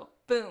Bravo.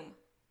 Boom.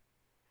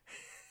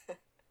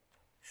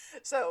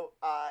 So,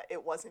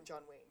 it wasn't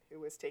John Wayne who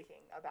was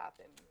taking a bath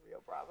in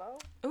Rio Bravo.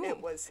 Ooh. It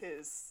was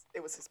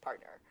his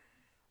partner.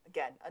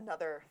 Again,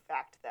 another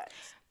fact that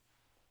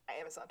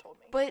Amazon told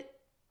me. But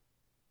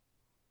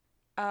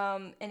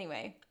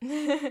anyway,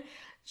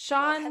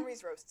 Sean. Well,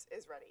 Henry's roast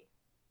is ready.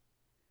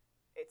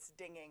 It's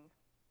dinging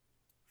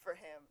for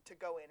him to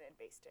go in and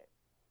baste it.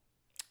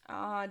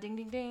 Ding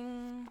ding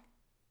ding.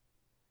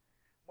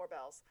 More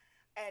bells.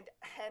 And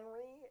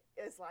Henry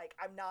is like,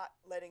 I'm not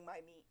letting my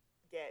meat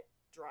get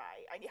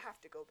dry. I have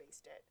to go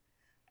baste it.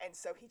 And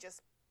so he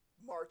just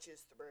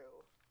marches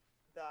through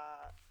the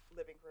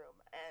living room,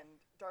 and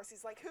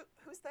Darcy's like,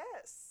 who's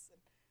this?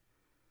 And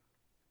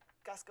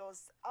Gus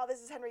goes, oh,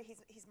 this is Henry.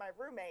 He's my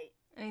roommate.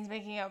 And he's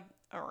making a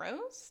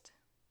roast?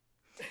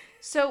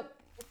 So,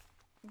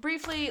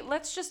 briefly,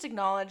 let's just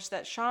acknowledge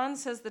that Sean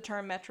says the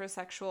term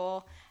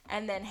metrosexual,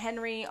 and then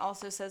Henry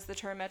also says the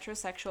term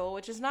metrosexual,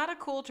 which is not a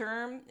cool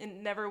term. It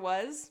never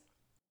was.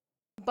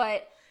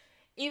 But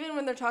even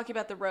when they're talking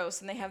about the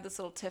roast and they have this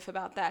little tiff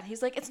about that,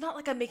 he's like, it's not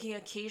like I'm making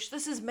a quiche.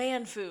 This is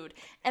man food.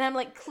 And I'm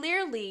like,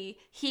 clearly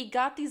he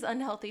got these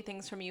unhealthy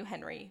things from you,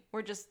 Henry.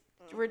 We're just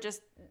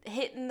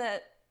hitting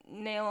the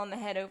nail on the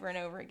head over and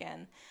over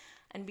again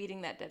and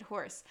beating that dead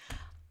horse.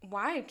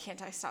 Why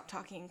can't I stop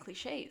talking in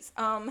cliches?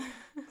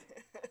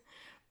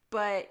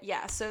 But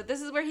yeah, so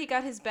this is where he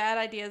got his bad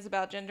ideas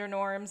about gender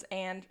norms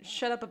and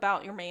shut up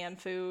about your man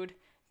food.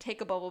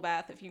 Take a bubble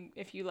bath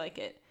if you like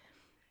it.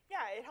 Yeah,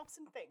 it helps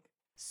him think.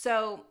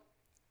 So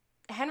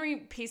Henry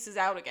pieces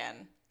out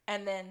again,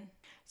 and then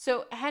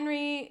so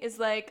Henry is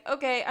like,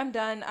 okay, I'm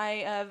done. I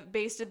have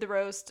basted the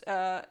roast.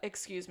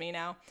 Excuse me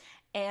now.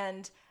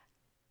 And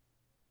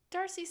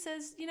Darcy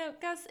says,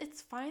 Gus,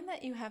 it's fine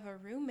that you have a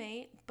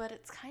roommate, but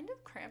it's kind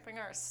of cramping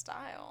our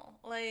style.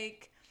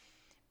 Like,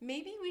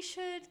 maybe we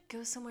should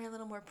go somewhere a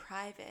little more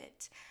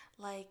private.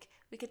 Like,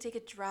 we could take a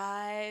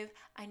drive.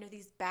 I know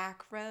these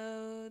back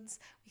roads.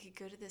 We could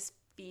go to this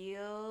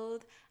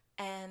field.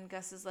 And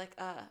Gus is like,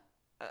 a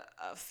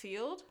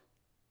field?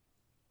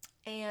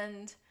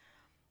 And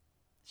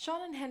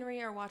Sean and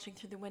Henry are watching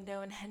through the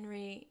window, and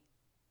Henry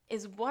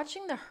is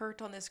watching the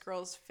hurt on this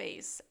girl's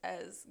face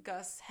as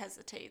Gus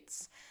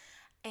hesitates.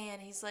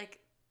 And he's like,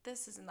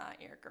 this is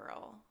not your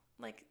girl.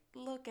 Like,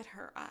 look at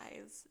her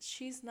eyes.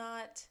 She's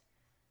not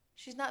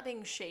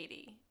being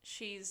shady.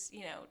 She's,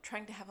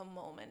 trying to have a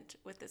moment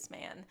with this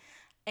man.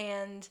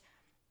 And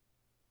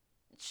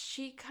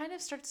she kind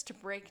of starts to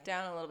break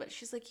down a little bit.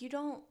 She's like, you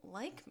don't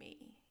like me.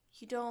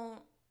 You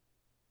don't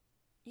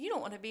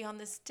want to be on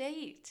this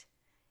date.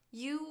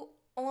 You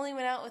only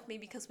went out with me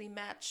because we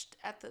matched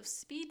at the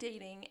speed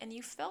dating and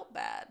you felt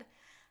bad.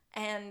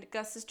 And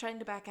Gus is trying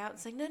to back out and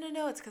saying,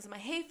 no, it's because of my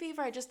hay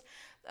fever.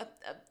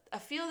 A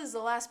field is the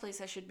last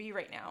place I should be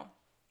right now.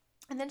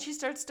 And then she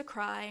starts to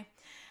cry.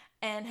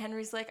 And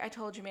Henry's like, I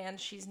told you, man,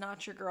 she's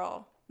not your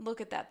girl. Look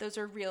at that. Those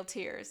are real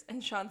tears.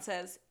 And Sean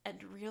says,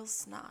 and real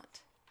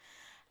snot.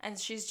 And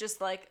she's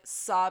just like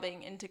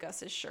sobbing into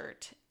Gus's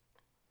shirt.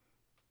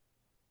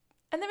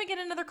 And then we get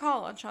another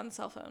call on Sean's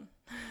cell phone.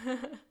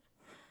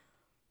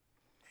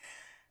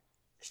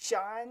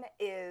 Sean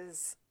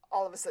is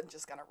all of a sudden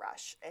just going to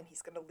rush, and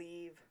he's going to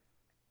leave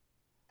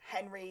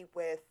Henry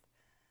with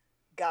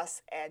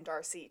Gus and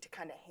Darcy to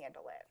kind of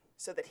handle it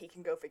so that he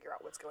can go figure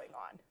out what's going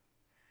on.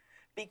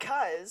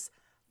 Because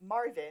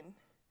Marvin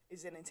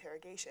is in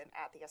interrogation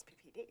at the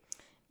SPPD.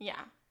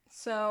 Yeah.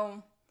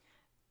 So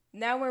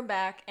now we're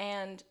back,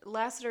 and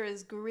Lassiter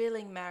is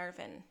grilling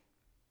Marvin.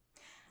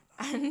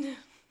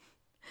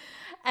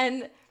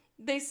 And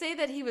they say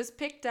that he was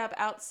picked up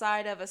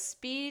outside of a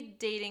speed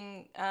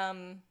dating,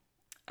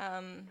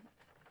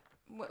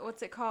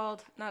 what's it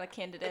called? Not a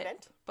candidate,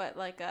 Event? But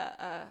like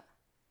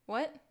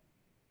what?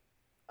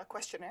 A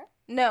questionnaire?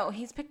 No,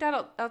 he's picked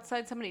out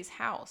outside somebody's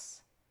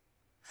house.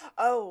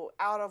 Oh,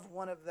 out of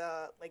one of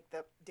the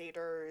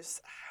daters'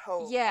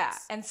 homes. Yeah,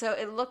 and so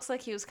it looks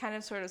like he was kind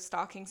of sort of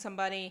stalking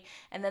somebody,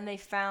 and then they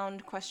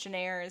found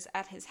questionnaires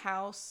at his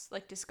house,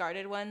 like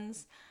discarded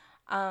ones.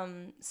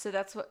 So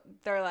that's what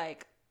they're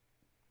like,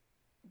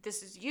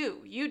 this is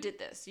you. You did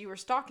this. You were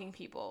stalking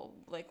people.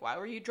 Like, why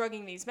were you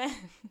drugging these men?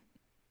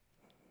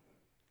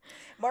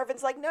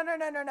 Marvin's like, no.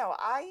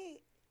 I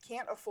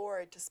can't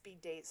afford to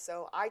speed date,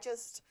 so I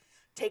just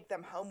take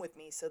them home with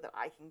me so that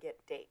I can get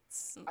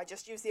dates. I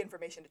just use the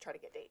information to try to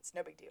get dates.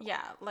 No big deal.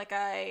 Yeah, like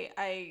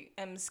I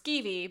am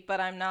skeevy,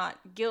 but I'm not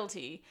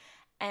guilty.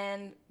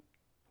 And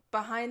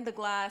behind the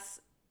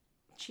glass,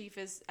 Chief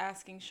is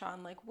asking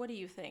Sean, like, what do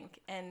you think?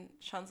 And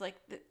Sean's like,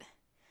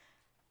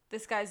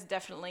 this guy's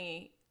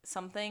definitely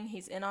something.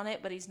 He's in on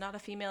it, but he's not a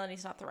female and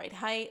he's not the right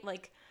height.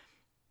 Like,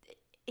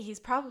 he's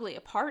probably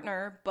a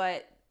partner,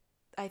 but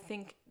I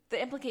think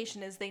the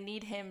implication is they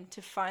need him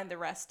to find the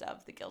rest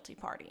of the guilty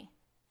party.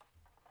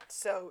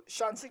 So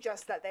Sean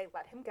suggests that they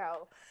let him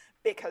go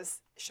because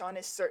Sean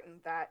is certain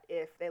that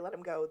if they let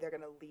him go, they're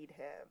going to lead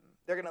him.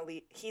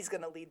 He's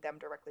going to lead them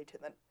directly to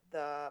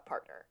the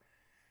partner.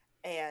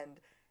 And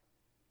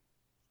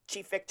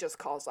Chief Vic just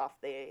calls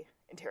off the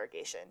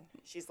interrogation.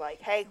 She's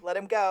like, hey, let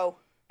him go.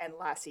 And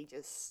Lassie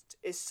just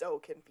is so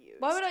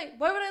confused. Why would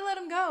I let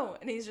him go?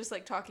 And he's just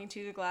like talking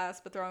to the glass,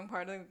 but the wrong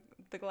part of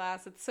the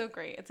glass. It's so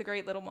great. It's a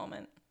great little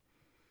moment.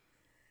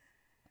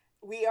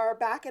 We are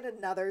back at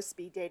another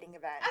speed dating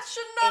event. At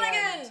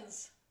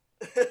Shenanigans!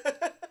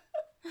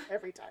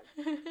 Every time.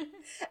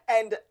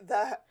 And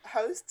the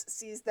host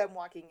sees them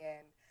walking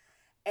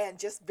in and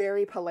just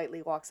very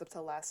politely walks up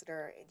to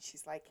Lassiter and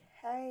she's like,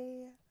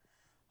 hey,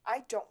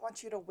 I don't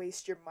want you to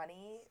waste your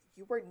money.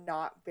 You were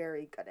not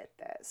very good at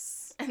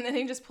this. And then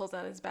he just pulls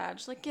out his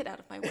badge, like, get out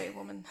of my way,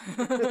 woman.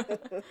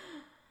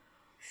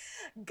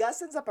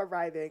 Gus ends up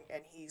arriving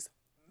and he's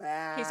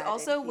mad. He's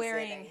also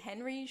wearing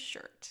Henry's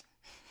shirt.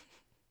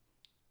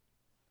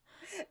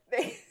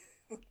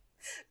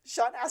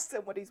 Sean asked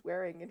him what he's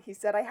wearing, and he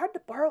said, I had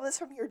to borrow this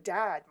from your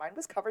dad. Mine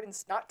was covered in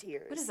snot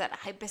tears. What is that, a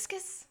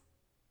hibiscus?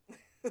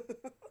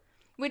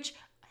 Which,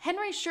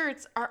 Henry's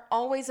shirts are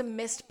always a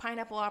missed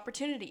pineapple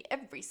opportunity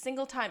every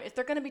single time. If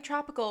they're going to be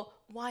tropical,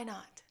 why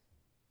not?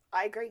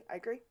 I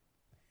agree.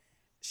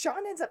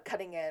 Sean ends up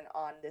cutting in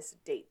on this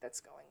date that's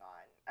going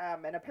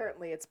on, and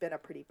apparently it's been a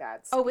pretty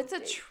bad it's a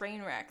date.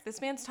 train wreck. This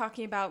man's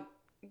talking about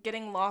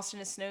getting lost in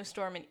a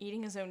snowstorm and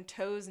eating his own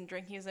toes and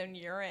drinking his own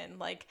urine.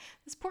 Like,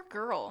 this poor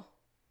girl.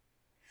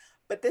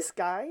 But this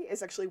guy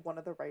is actually one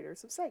of the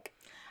writers of Psych.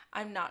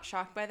 I'm not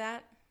shocked by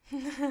that.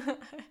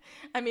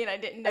 I mean, I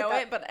didn't know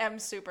it, but I'm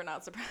super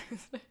not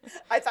surprised.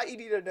 I thought you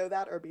needed to know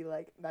that or be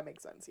like, that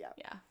makes sense, yeah.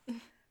 Yeah.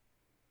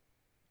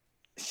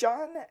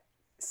 Sean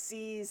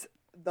sees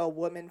the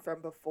woman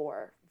from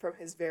before, from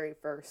his very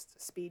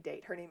first speed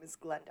date. Her name is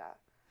Glenda.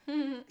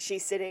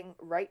 She's sitting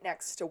right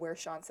next to where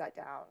Sean sat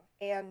down,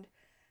 and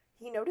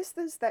he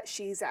notices that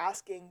she's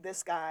asking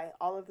this guy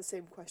all of the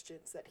same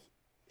questions that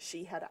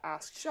she had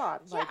asked Sean.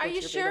 Yeah, like, are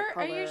you sure?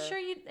 Are you color? sure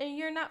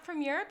you're not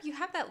from Europe? You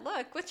have that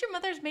look. What's your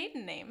mother's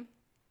maiden name?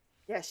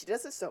 Yeah, she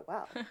does it so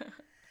well.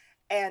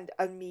 And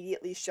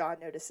immediately Sean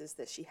notices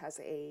that she has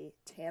a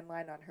tan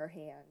line on her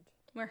hand.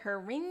 Where her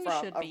ring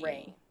from should a be.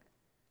 ring.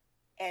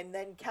 And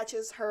then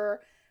catches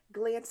her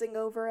glancing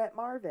over at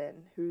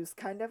Marvin, who's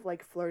kind of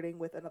like flirting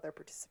with another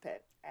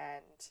participant.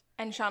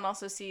 And Sean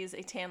also sees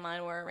a tan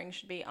line where a ring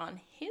should be on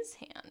his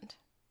hand.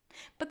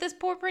 But this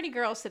poor pretty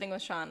girl sitting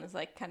with Sean is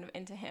like kind of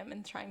into him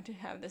and trying to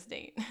have this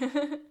date.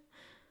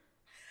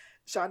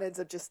 Sean ends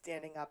up just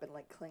standing up and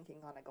like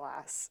clinking on a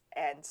glass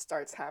and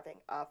starts having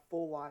a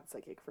full-on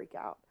psychic freak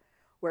out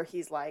where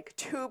he's like,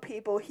 two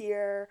people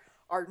here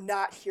are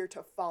not here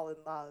to fall in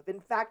love. In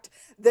fact,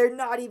 they're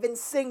not even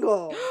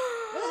single.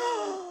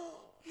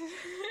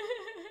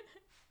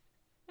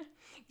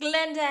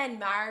 Glenda and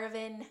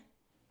Marvin.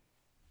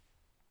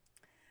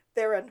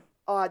 They're an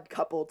odd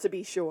couple, to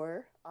be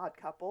sure. Odd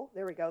couple.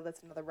 There we go.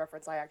 That's another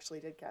reference I actually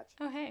did catch.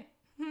 Oh, hey.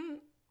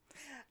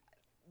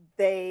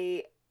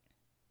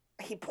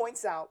 He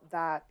points out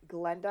that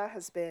Glenda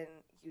has been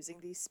using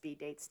these speed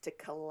dates to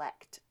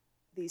collect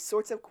these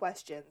sorts of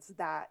questions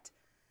that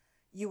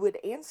you would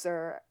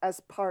answer as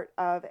part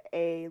of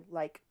a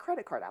like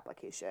credit card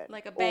application,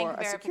 Like a bank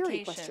or a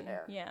security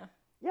questionnaire. Yeah.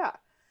 Yeah.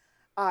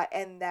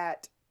 And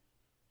that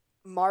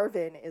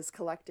Marvin is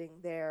collecting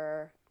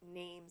their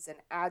names and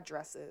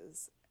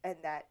addresses, and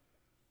that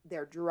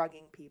they're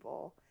drugging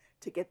people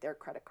to get their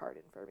credit card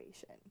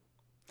information.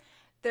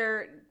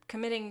 They're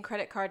committing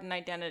credit card and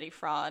identity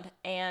fraud,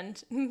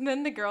 and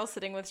then the girl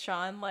sitting with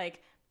Sean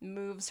like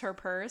moves her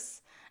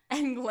purse,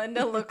 and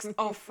Glenda looks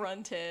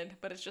affronted,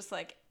 but it's just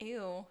like,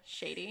 ew,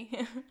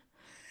 shady.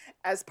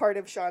 As part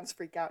of Sean's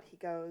freak out, he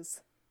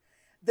goes,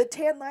 "The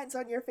tan lines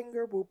on your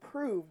finger will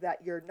prove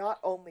that you're not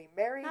only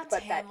married,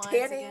 but that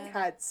tanning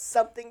had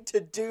something to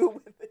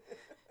do with it."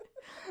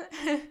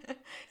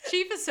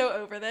 Chief is so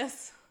over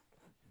this.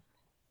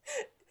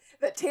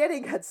 "That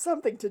tanning had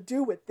something to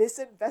do with this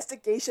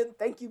investigation.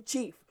 Thank you,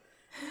 Chief."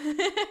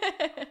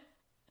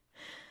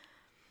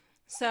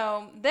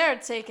 So they're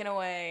taken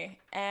away,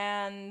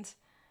 and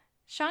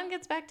Sean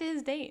gets back to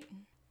his date.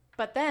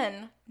 But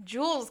then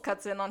Jules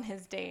cuts in on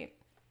his date,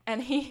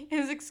 and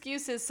his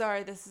excuse is,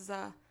 "Sorry, this is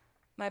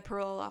my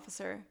parole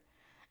officer."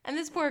 And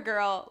this poor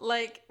girl,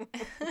 like,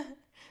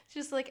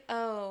 she's just like,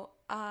 "Oh,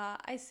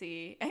 I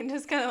see," and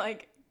just kind of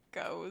like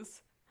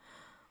goes.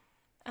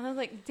 And I was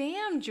like,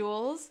 damn,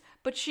 Jules.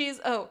 But she's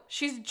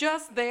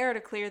just there to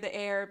clear the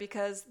air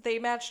because they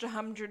matched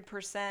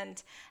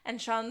 100%.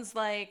 And Sean's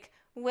like,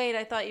 "Wait,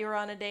 I thought you were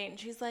on a date." And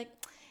she's like,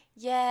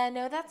 "Yeah,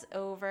 no, that's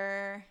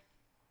over."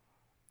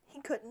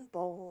 He couldn't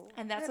bowl.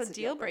 And that's a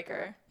deal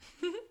breaker.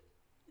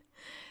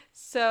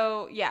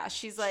 So, yeah,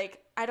 she's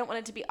like, "I don't want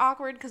it to be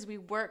awkward because we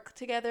work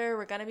together.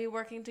 We're going to be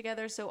working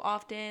together so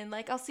often.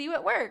 Like, I'll see you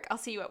at work. I'll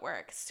see you at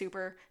work."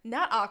 Super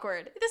not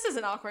awkward. This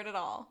isn't awkward at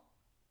all.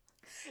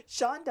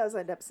 Sean does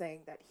end up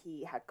saying that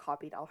he had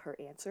copied all her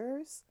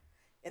answers,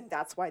 and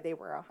that's why they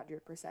were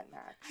 100%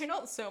 match. I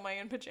don't sew my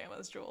own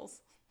pajamas,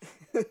 Jules.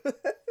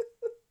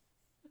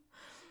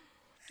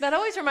 That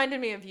always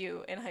reminded me of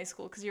you in high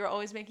school because you were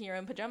always making your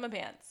own pajama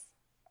pants.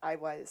 I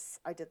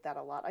did that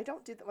a lot. I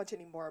don't do that much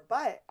anymore,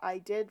 but I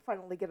did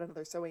finally get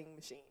another sewing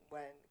machine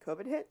when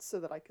COVID hit so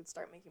that I could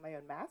start making my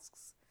own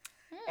masks.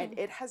 And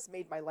it has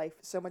made my life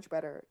so much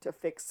better to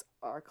fix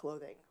our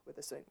clothing with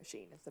a sewing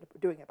machine instead of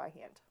doing it by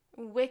hand.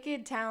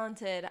 Wicked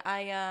talented.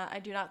 I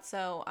do not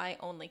sew. I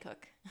only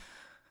cook.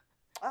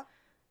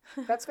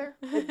 That's fair.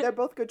 They're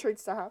both good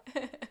traits to have.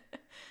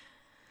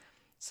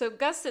 So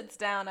Gus sits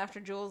down after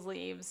Jules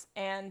leaves,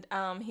 and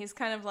he's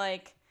kind of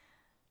like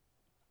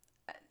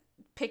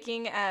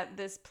picking at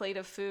this plate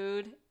of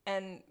food,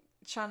 and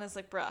Shauna's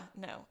like, "Bruh,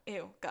 no,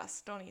 ew,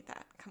 Gus, don't eat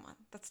that. Come on,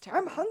 that's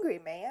terrible. I'm hungry,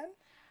 man.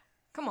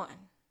 Come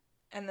on."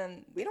 And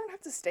then we don't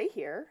have to stay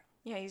here.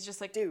 Yeah, he's just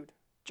like, "Dude,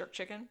 jerk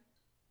chicken."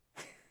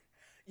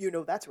 You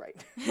know that's right.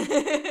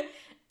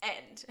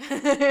 End.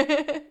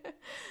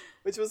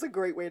 Which was a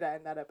great way to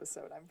end that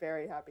episode. I'm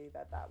very happy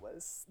that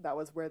was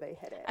where they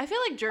hit it. I feel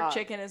like jerk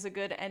chicken is a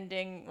good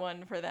ending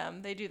one for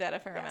them. They do that a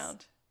fair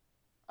amount.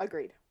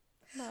 Agreed.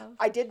 Love.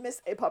 I did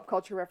miss a pop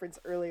culture reference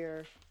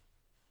earlier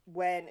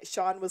when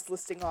Sean was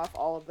listing off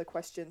all of the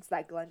questions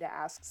that Glenda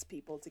asks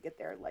people to get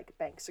their like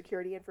bank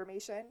security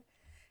information.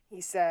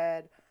 He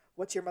said,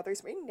 "What's your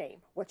mother's maiden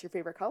name? What's your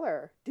favorite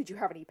color? Did you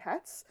have any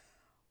pets?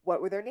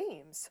 What were their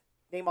names?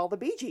 Name all the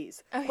Bee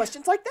Gees." Oh,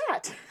 questions like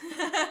that.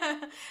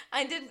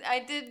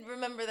 I did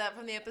remember that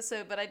from the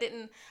episode, but I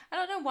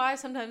don't know why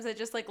sometimes I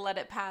just like let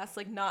it pass,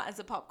 like not as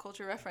a pop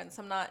culture reference.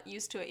 I'm not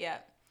used to it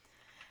yet.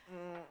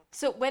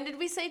 So when did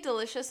we say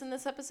delicious in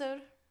this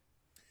episode?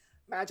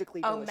 Magically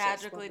delicious. Oh,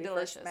 magically when we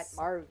delicious. First met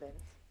Marvin.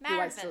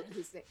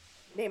 Whose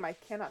name I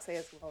cannot say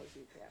as well as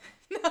you can.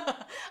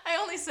 I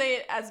only say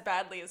it as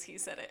badly as he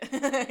said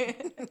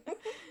it.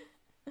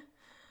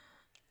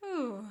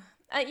 Ooh.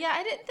 Yeah,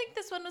 I didn't think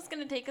this one was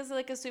going to take us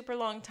like a super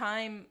long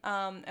time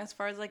as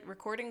far as like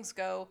recordings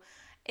go.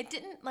 It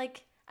didn't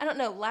like, I don't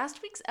know,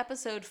 last week's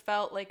episode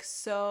felt like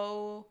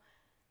so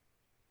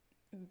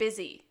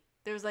busy.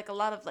 There was like a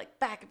lot of like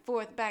back and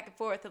forth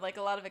and like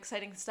a lot of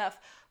exciting stuff.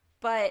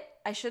 But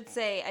I should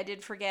say I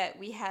did forget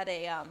we had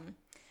a,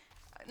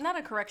 not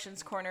a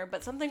corrections corner,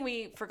 but something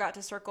we forgot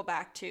to circle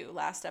back to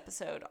last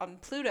episode on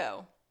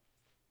Pluto.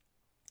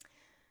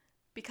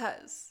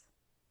 Because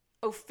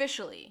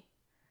officially,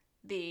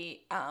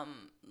 the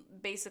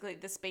basically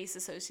the Space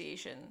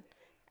Association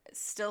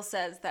still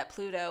says that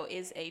Pluto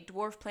is a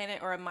dwarf planet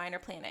or a minor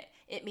planet.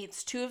 It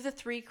meets 2 of the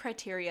 3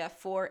 criteria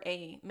for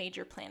a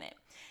major planet.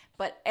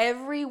 But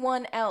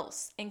everyone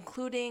else,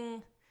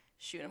 including,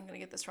 shoot, I'm going to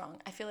get this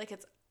wrong. I feel like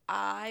it's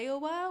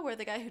Iowa, where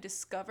the guy who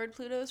discovered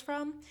Pluto is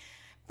from.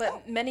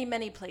 But many,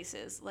 many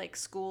places, like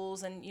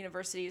schools and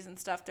universities and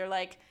stuff, they're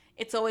like,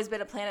 it's always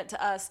been a planet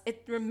to us.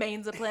 It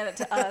remains a planet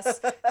to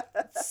us.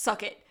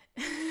 Suck it.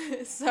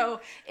 So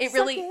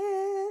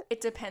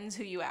it depends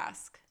who you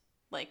ask.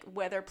 Like,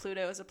 whether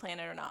Pluto is a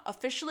planet or not.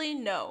 Officially,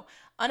 no.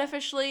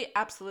 Unofficially,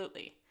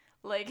 absolutely.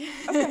 Like,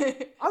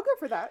 okay, I'll go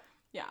for that.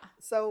 Yeah.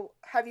 So,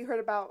 have you heard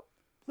about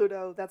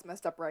Pluto? That's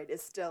messed up, right?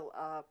 Is still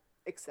a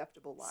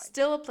acceptable line.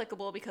 Still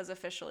applicable because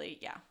officially,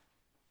 yeah.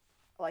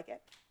 I like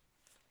it.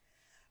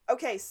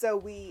 Okay, so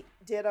we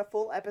did a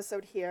full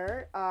episode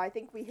here. I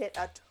think we hit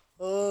a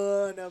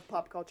ton of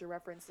pop culture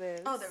references.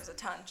 Oh, there was a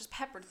ton. Just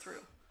peppered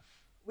through.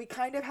 We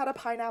kind of had a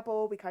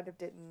pineapple. We kind of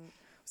didn't.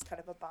 It was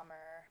kind of a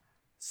bummer.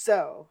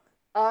 So,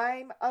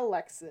 I'm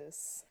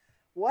Alexis.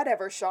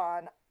 Whatever,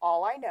 Sean.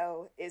 All I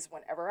know is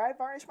whenever I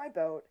varnish my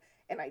boat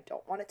and I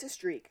don't want it to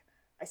streak,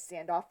 I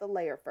sand off the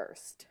layer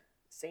first.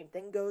 Same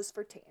thing goes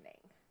for tanning.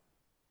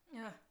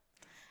 Yeah.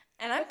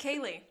 And I'm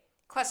Kaylee.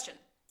 Question.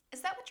 Is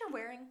that what you're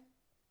wearing?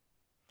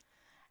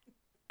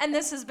 And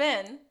this has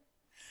been...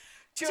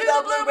 To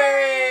the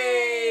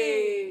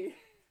Blueberry!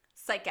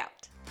 Psych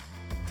out.